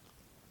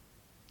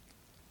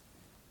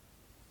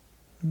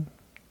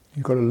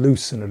 You've got to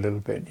loosen a little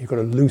bit. You've got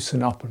to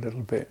loosen up a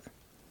little bit.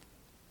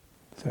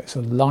 So it's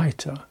a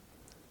lighter,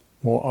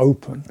 more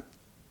open,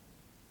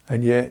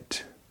 and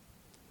yet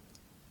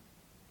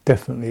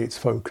definitely it's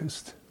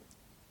focused.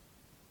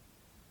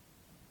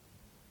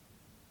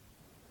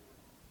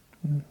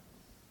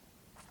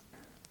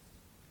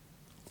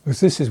 Because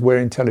this is where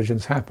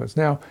intelligence happens.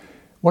 Now,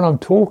 when I'm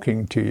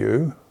talking to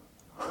you,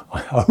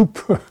 I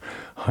hope,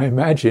 I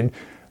imagine,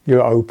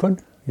 You're open,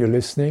 you're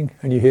listening,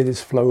 and you hear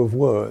this flow of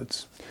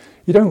words.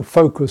 You don't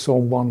focus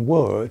on one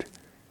word.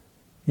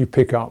 You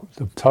pick up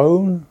the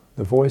tone,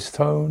 the voice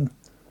tone,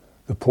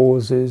 the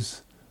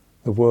pauses,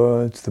 the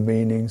words, the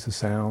meanings, the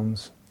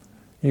sounds.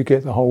 You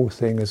get the whole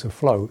thing as a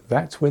flow.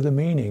 That's where the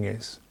meaning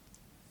is,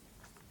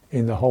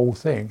 in the whole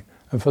thing.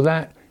 And for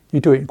that, you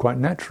do it quite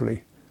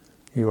naturally.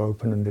 You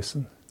open and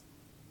listen.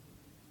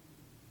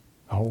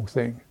 The whole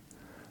thing.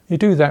 You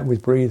do that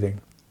with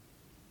breathing.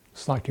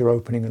 It's like you're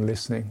opening and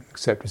listening,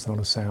 except it's not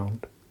a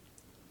sound.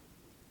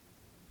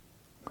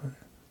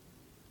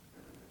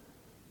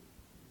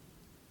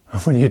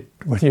 And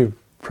when you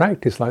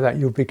practice like that,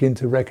 you'll begin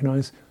to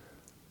recognize,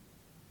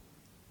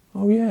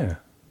 oh yeah,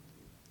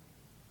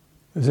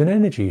 there's an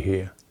energy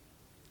here.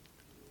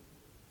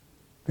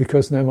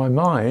 Because now my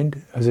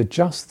mind has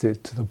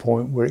adjusted to the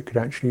point where it could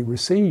actually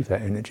receive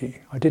that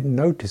energy. I didn't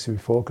notice it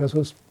before because I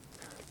was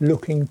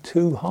looking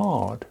too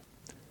hard.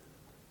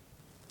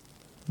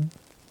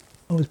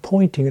 I was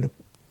pointing at,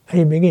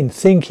 aiming in,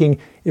 thinking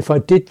if I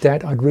did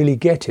that I'd really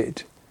get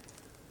it.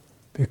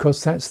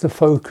 Because that's the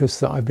focus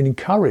that I've been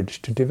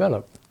encouraged to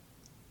develop.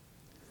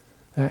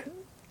 That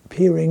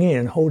peering in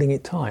and holding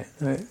it tight.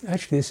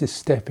 Actually, this is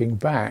stepping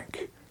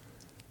back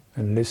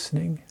and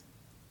listening.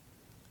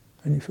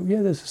 And you feel,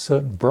 yeah, there's a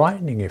certain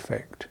brightening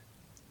effect.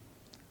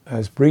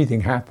 As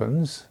breathing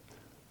happens,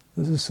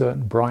 there's a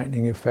certain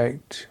brightening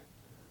effect.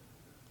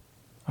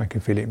 I can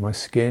feel it in my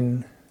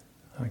skin.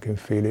 I can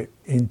feel it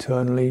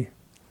internally.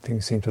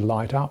 Things seem to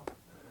light up.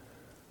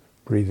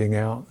 Breathing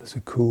out, there's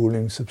a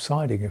cooling,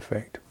 subsiding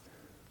effect.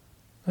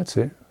 That's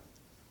it.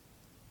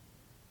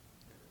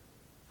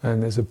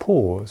 And there's a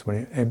pause when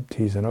it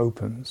empties and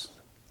opens.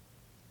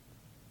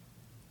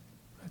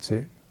 That's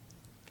it.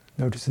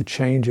 Notice the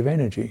change of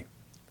energy.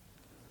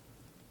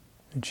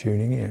 And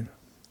tuning in.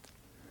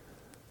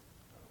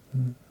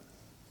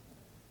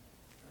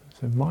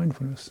 So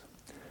mindfulness.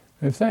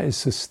 And if that is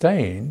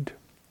sustained,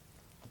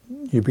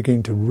 you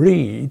begin to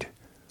read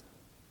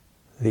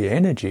the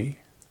energy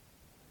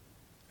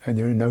and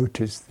you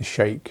notice the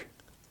shake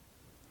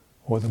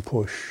or the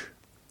push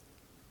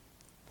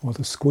or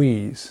the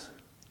squeeze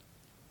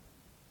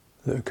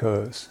that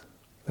occurs.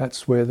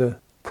 That's where the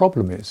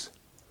problem is,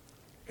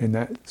 in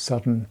that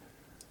sudden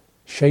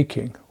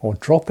shaking or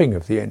dropping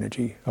of the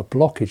energy, a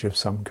blockage of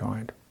some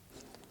kind.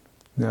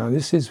 Now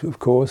this is, of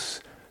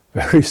course,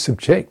 very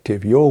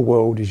subjective. Your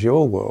world is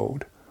your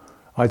world.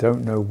 I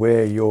don't know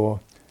where your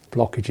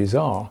blockages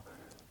are,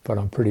 but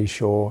I'm pretty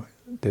sure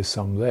there's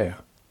some there.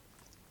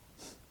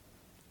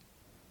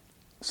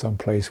 Some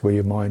place where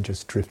your mind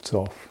just drifts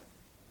off.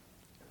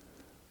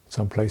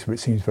 Some place where it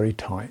seems very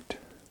tight.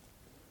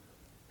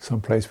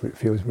 Some place where it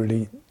feels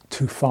really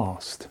too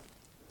fast.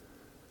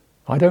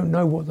 I don't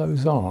know what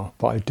those are,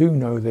 but I do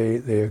know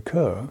they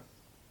occur.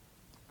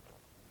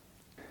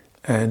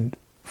 And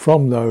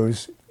from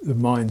those, the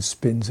mind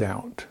spins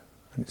out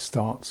and it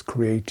starts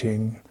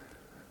creating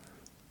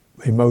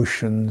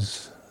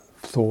emotions,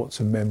 thoughts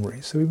and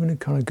memories. So we're going to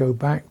kind of go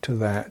back to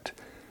that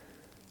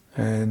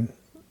and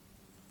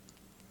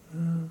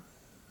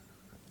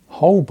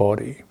whole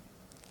body,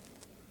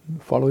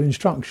 follow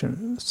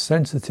instruction,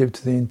 sensitive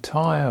to the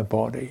entire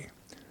body.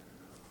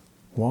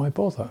 Why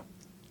bother?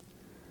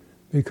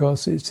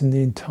 Because it's in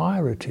the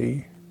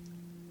entirety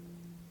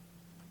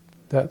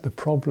that the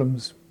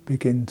problems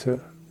begin to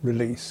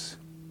release.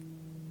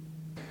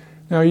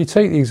 Now you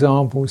take the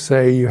example,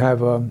 say you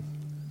have a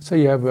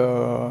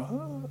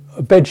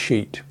bed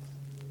sheet.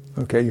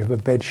 Okay, you have a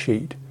bed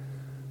sheet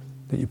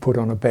that you put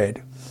on a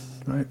bed,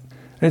 right?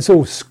 And it's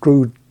all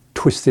screwed,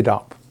 twisted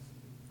up.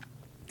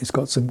 It's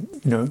got some,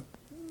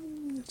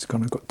 it's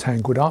kind of got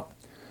tangled up.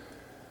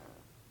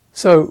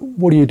 So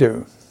what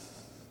do?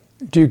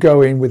 Do you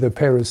go in with a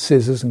pair of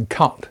scissors and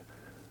cut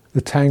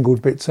the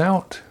tangled bits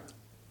out?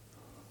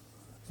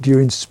 Do you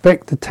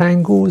inspect the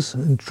tangles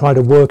and try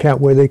to work out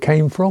where they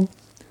came from?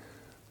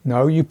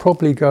 No, you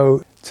probably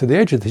go to the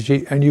edge of the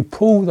sheet and you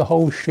pull the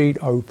whole sheet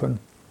open.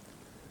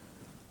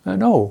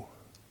 And all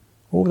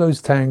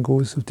those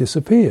tangles have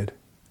disappeared.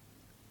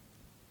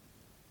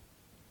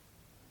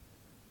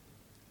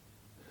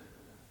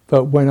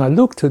 But when I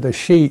looked at the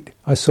sheet,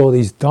 I saw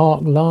these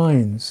dark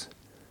lines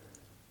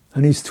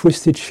and these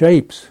twisted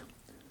shapes.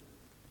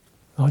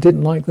 I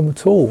didn't like them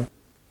at all.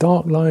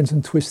 Dark lines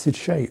and twisted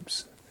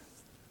shapes.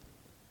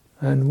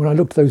 And when I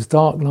looked at those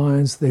dark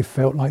lines, they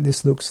felt like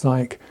this looks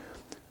like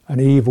an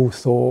evil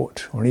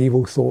thought, or an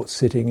evil thought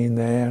sitting in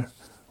there,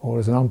 or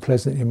as an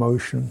unpleasant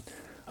emotion.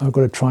 I've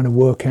got to try to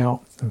work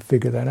out and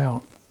figure that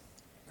out.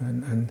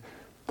 And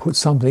put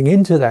something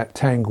into that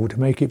tangle to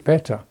make it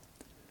better.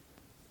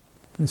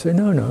 And say,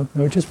 no,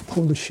 just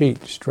pull the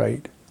sheet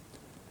straight.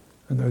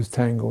 And those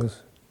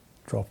tangles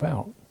drop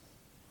out.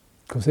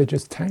 Because they're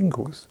just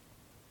tangles.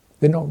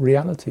 They're not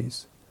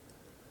realities.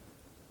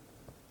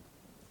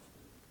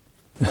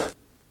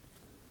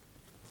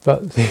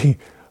 But the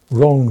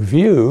wrong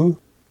view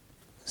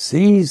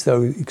sees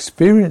those,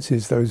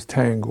 experiences those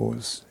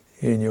tangles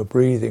in your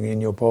breathing,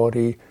 in your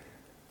body,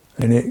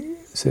 and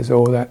it says,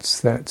 oh,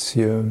 that's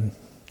your,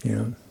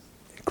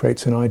 It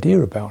creates an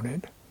idea about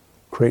it,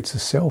 creates a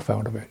self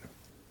out of it.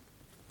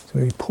 So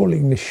you're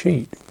pulling the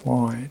sheet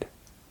wide,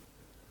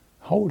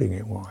 holding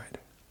it wide.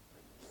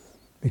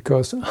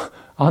 Because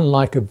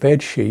unlike a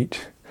bed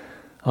sheet,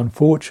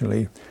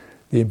 unfortunately,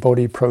 the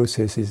embodied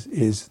process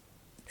is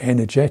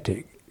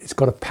energetic. It's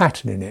got a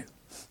pattern in it.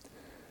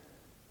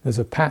 There's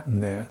a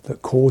pattern there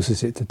that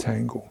causes it to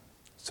tangle.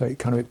 So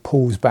it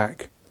pulls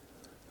back.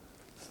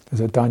 There's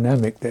a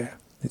dynamic there.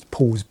 It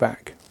pulls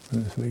back.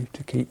 And so we need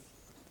to keep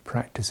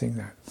practicing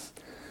that.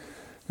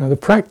 Now the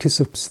practice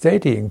of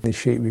steadying the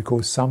sheet we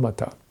call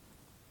samatha.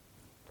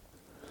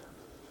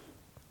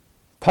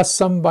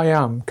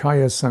 Pasambayam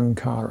kaya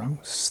sankaram,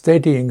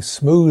 steadying,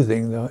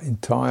 smoothing the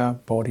entire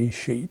body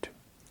sheet.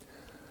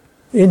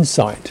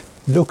 Insight,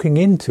 looking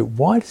into,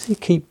 why does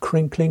it keep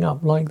crinkling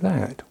up like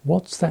that?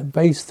 What's that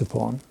based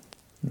upon?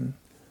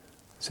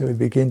 So we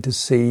begin to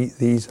see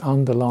these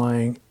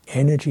underlying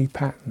energy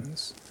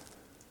patterns.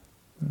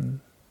 And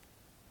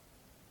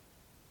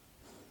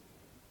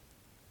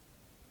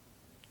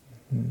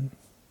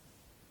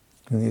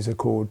these are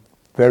called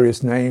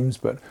various names,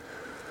 but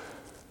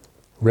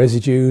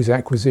residues,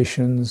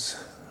 acquisitions,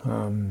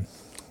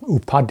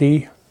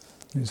 upadi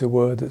is a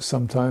word that's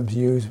sometimes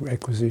used,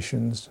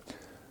 acquisitions.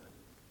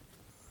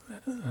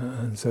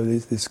 And so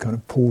this kind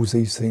of pulls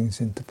these things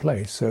into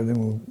place.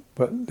 So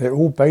but they're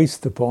all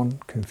based upon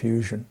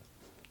confusion,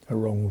 a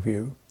wrong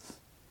view.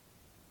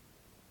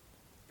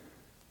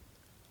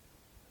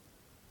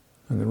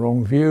 And the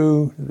wrong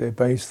view that they're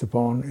based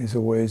upon is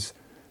always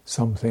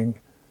something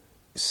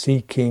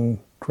seeking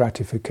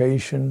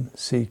gratification,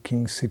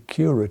 seeking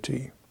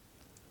security,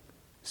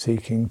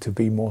 seeking to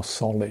be more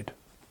solid,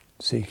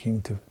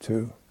 seeking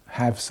to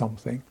have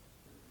something,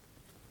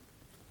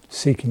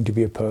 seeking to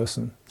be a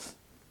person.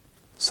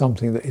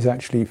 Something that is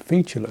actually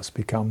featureless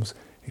becomes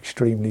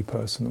extremely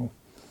personal.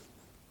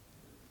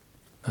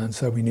 And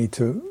so we need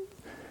to,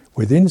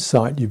 with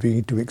insight, you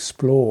begin to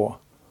explore.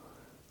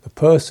 The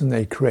person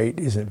they create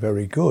isn't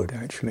very good,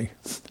 actually.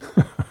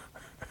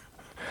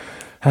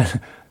 and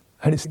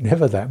it's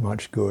never that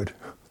much good.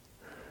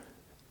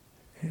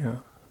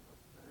 Now,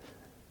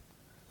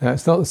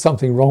 it's not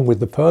something wrong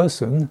with the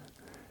person,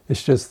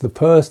 it's just the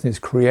person is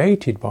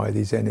created by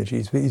these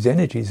energies, but these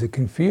energies are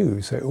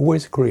confused, so it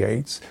always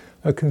creates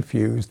a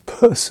confused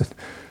person,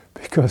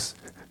 because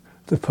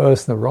the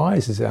person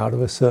arises out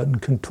of a certain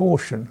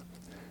contortion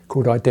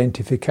called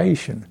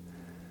identification,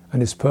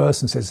 and this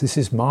person says, this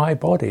is my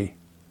body.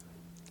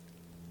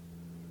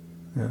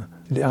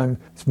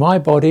 It's my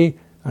body,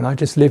 and I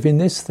just live in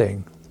this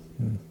thing.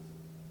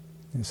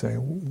 You say,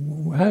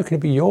 how can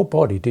it be your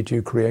body? Did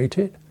you create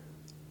it?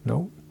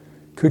 No.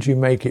 Could you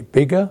make it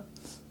bigger?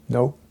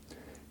 Nope.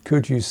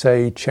 Could you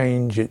say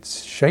change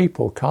its shape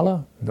or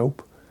colour?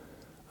 Nope.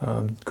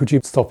 Could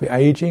you stop it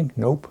aging?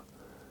 Nope.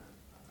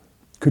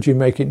 Could you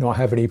make it not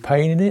have any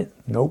pain in it?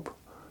 Nope.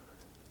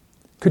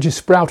 Could you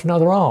sprout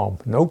another arm?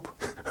 Nope.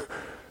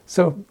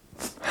 So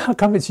how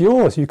come it's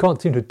yours? You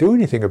can't seem to do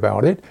anything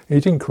about it.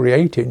 You didn't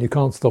create it and you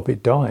can't stop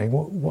it dying.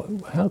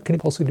 How can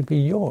it possibly be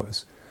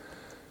yours?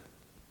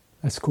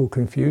 That's called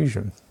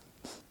confusion.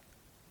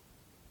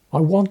 I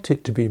want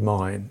it to be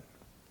mine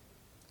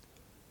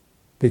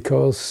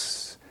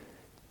because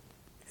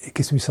it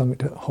gives me something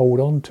to hold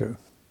on to.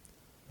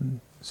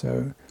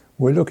 So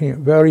we're looking at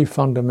very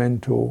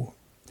fundamental,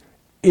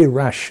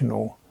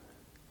 irrational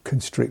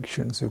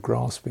constrictions of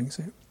grasping.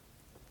 So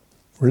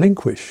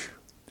relinquish.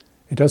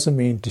 It doesn't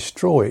mean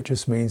destroy, it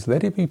just means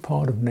let it be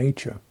part of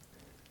nature.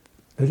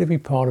 Let it be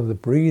part of the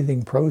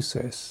breathing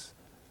process.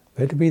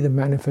 Let it be the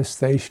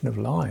manifestation of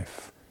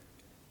life.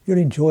 You'll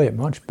enjoy it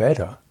much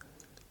better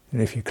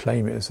than if you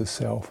claim it as a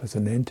self, as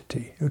an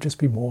entity. You'll just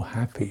be more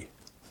happy.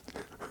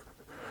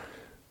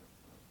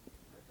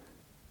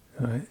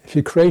 Right? If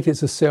you create it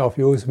as a self,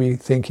 you always be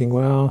thinking,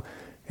 well,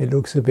 it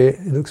looks a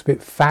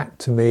bit fat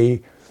to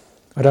me.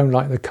 I don't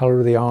like the colour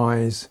of the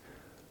eyes.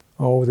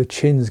 Oh, the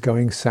chin's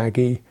going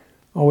saggy.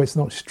 Oh, it's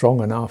not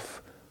strong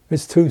enough.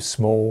 It's too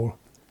small.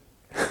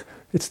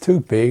 It's too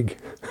big.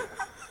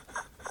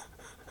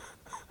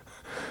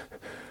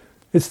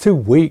 It's too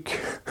weak.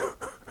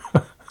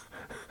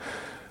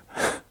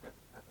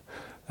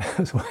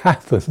 That's what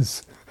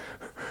happens.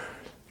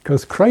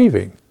 Because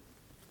craving,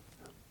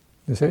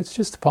 they say it's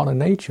just a part of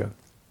nature,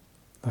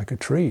 like a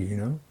tree, you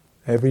know.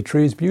 Every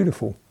tree is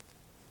beautiful.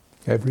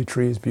 Every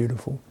tree is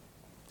beautiful.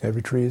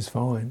 Every tree is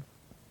fine.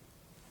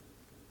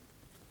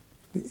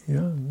 You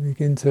know,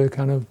 begin to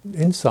kind of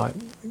insight.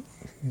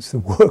 It's to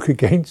work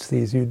against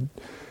these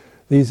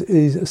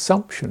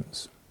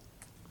assumptions.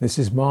 This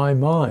is my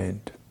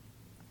mind.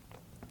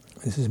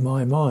 This is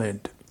my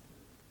mind.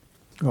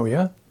 Oh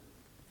yeah?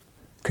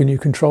 Can you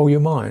control your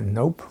mind?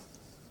 Nope.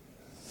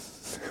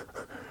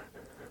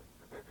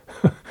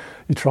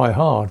 You try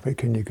hard, but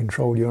can you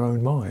control your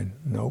own mind?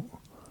 Nope.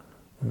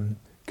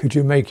 Could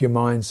you make your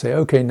mind say,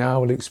 okay,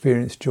 now we'll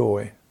experience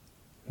joy?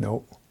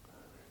 Nope.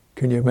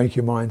 Can you make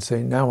your mind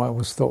say, now I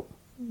will stop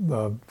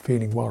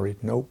feeling worried?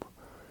 Nope.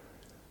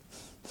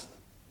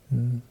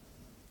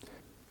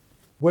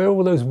 Where are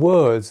all those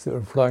words that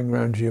are flying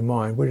around your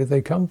mind? Where did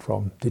they come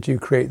from? Did you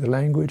create the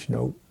language?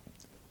 No.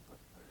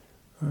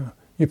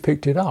 You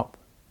picked it up.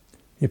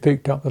 You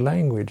picked up the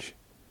language.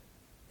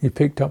 You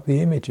picked up the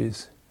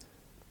images.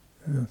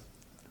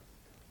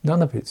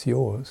 None of it's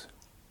yours.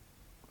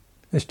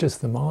 It's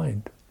just the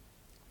mind.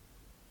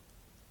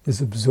 This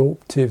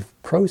absorptive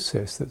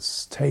process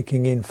that's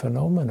taking in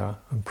phenomena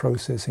and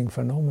processing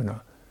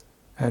phenomena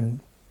and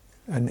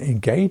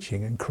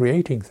engaging and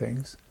creating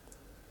things.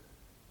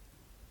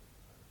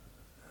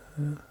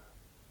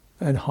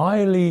 And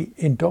highly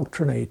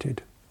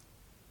indoctrinated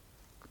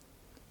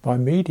by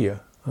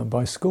media and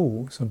by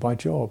schools and by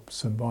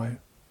jobs and by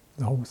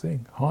the whole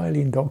thing.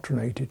 Highly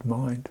indoctrinated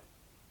mind.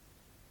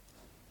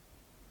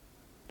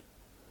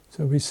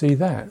 So we see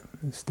that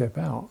and step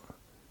out.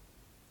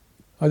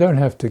 I don't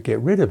have to get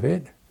rid of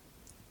it,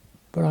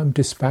 but I'm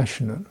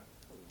dispassionate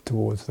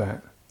towards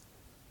that.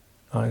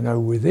 I know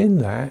within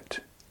that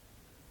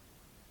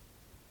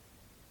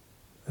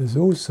there's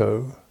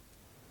also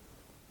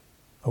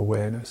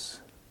awareness.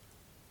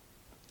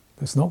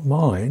 It's not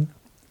mine,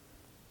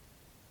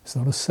 it's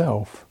not a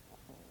self,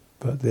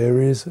 but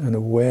there is an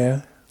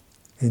aware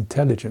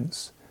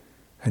intelligence,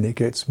 and it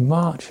gets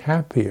much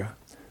happier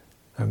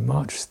and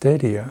much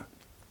steadier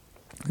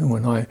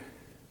when I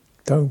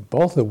don't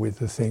bother with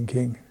the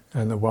thinking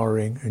and the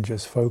worrying and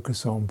just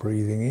focus on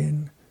breathing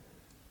in,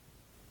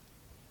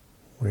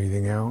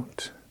 breathing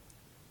out,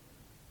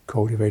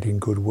 cultivating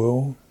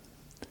goodwill,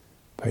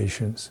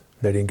 patience,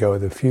 letting go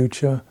of the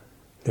future,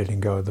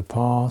 letting go of the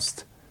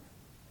past,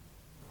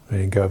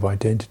 letting go of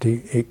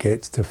identity. It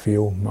gets to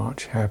feel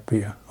much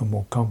happier and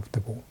more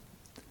comfortable.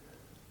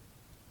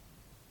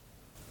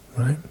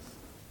 Right?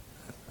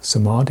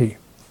 Samadhi.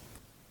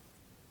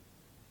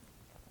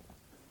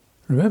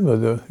 Remember,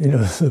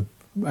 the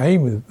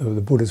aim of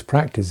the Buddha's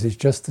practice is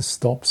just to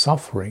stop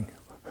suffering.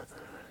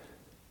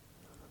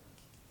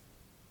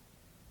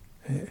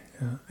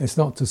 It's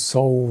not to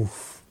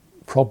solve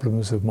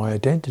problems of my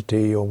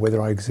identity or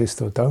whether I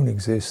exist or don't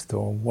exist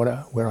or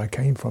where I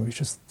came from. It's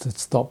just to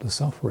stop the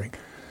suffering.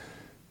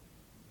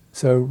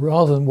 So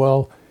rather than,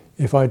 well,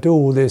 if I do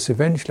all this,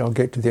 eventually I'll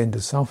get to the end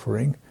of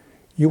suffering,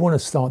 you want to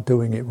start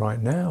doing it right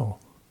now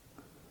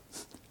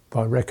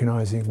by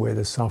recognizing where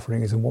the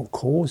suffering is and what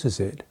causes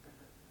it.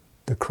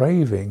 The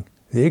craving,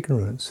 the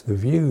ignorance, the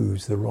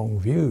views, the wrong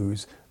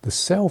views, the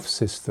self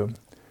system,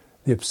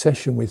 the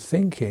obsession with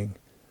thinking,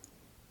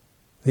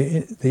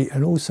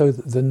 and also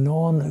the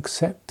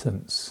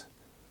non-acceptance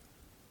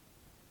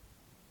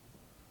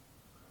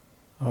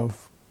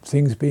of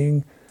things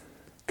being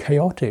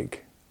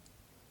chaotic,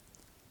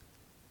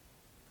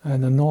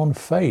 and a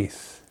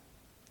non-faith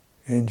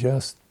in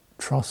just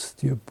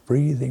trust your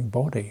breathing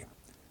body,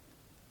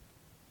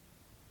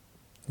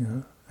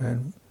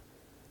 and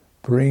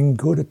bring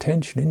good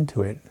attention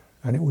into it,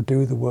 and it will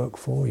do the work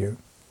for you.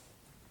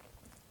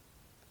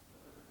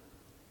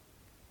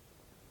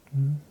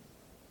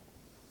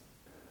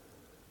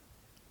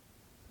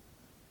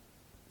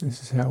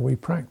 This is how we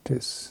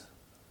practice.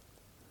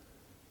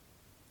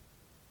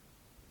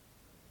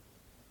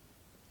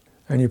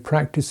 And you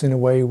practice in a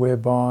way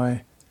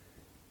whereby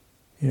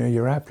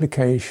your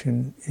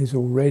application is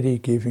already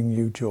giving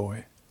you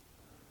joy,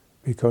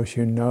 because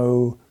you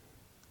know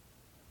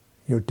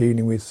you're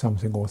dealing with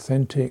something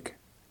authentic,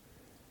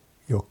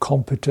 you're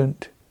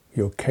competent,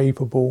 you're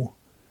capable,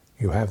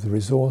 you have the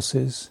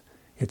resources,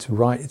 it's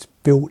right, it's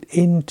built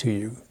into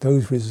you.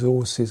 Those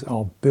resources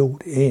are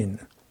built in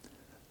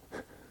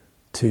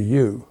to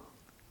you,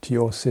 to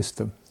your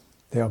system.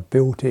 They are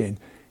built in.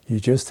 You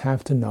just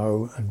have to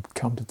know and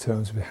come to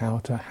terms with how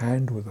to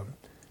handle them,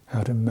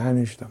 how to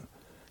manage them,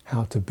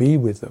 how to be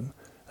with them,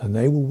 and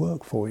they will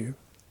work for you.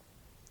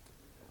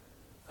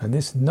 And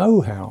this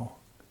know-how,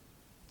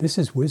 this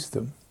is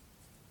wisdom.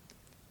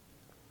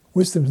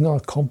 Wisdom is not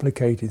a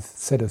complicated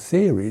set of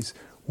theories.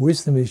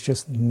 Wisdom is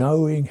just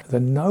knowing the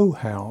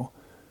know-how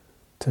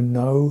to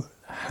know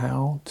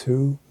how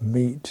to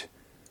meet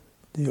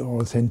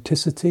your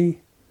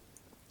authenticity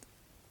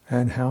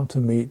and how to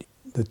meet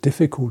the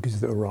difficulties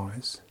that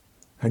arise.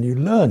 And you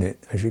learn it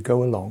as you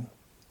go along.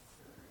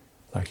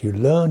 Like you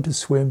learn to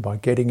swim by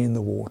getting in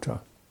the water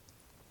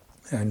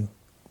and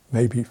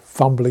maybe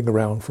fumbling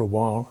around for a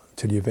while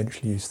until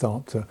you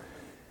start to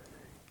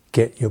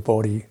get your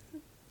body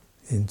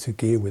into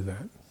gear with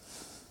that.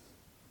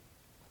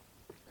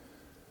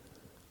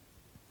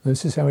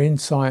 This is how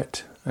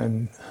insight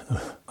and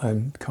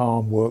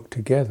calm work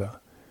together.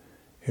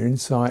 Your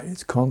insight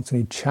is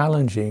constantly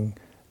challenging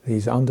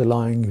these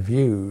underlying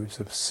views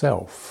of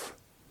self,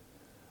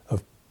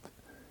 of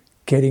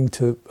getting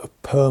to a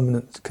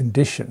permanent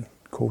condition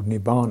called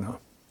nibbana,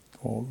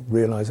 or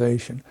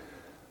realization.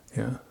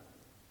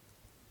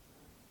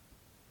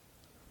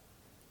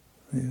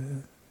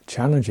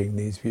 Challenging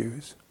these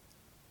views.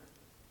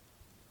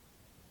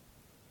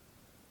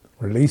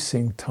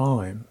 Releasing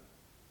time.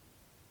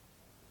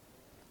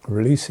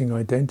 Releasing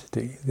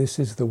identity. This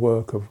is the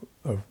work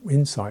of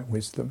insight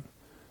wisdom.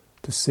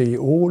 To see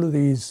all of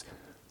these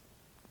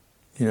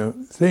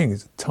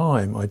things,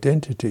 time,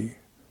 identity,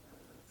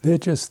 they're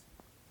just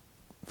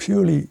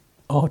purely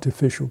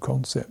artificial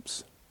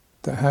concepts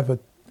that have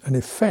an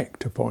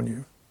effect upon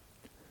you.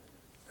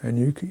 And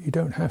you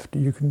don't have to,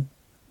 you can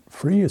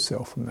free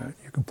yourself from that.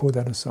 You can put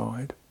that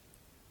aside.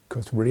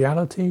 Because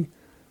reality,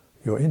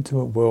 your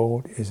intimate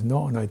world, is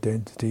not an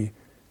identity,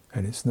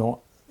 and it's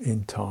not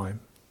in time.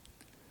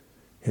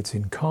 It's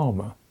in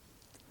karma.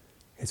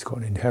 It's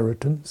got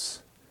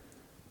inheritance.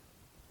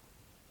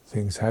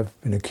 Things have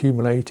been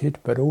accumulated,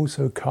 but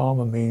also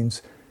karma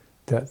means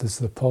that there's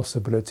the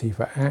possibility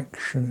for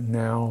action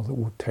now that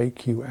will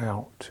take you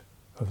out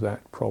of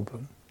that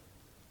problem.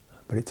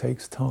 But it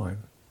takes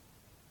time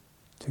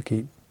to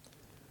keep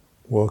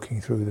working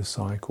through the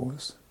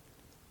cycles.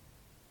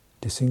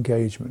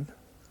 Disengagement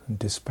and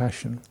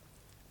dispassion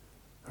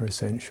are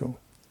essential.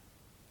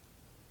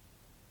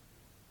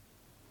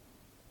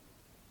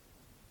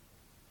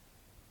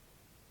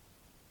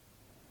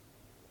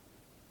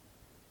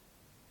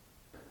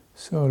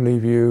 So I'll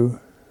leave you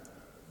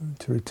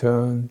to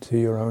return to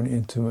your own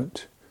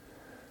intimate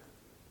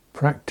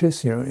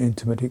practice, your own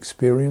intimate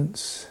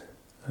experience,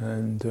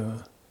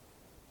 and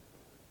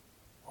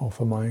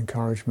offer my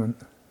encouragement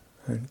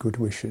and good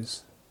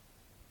wishes.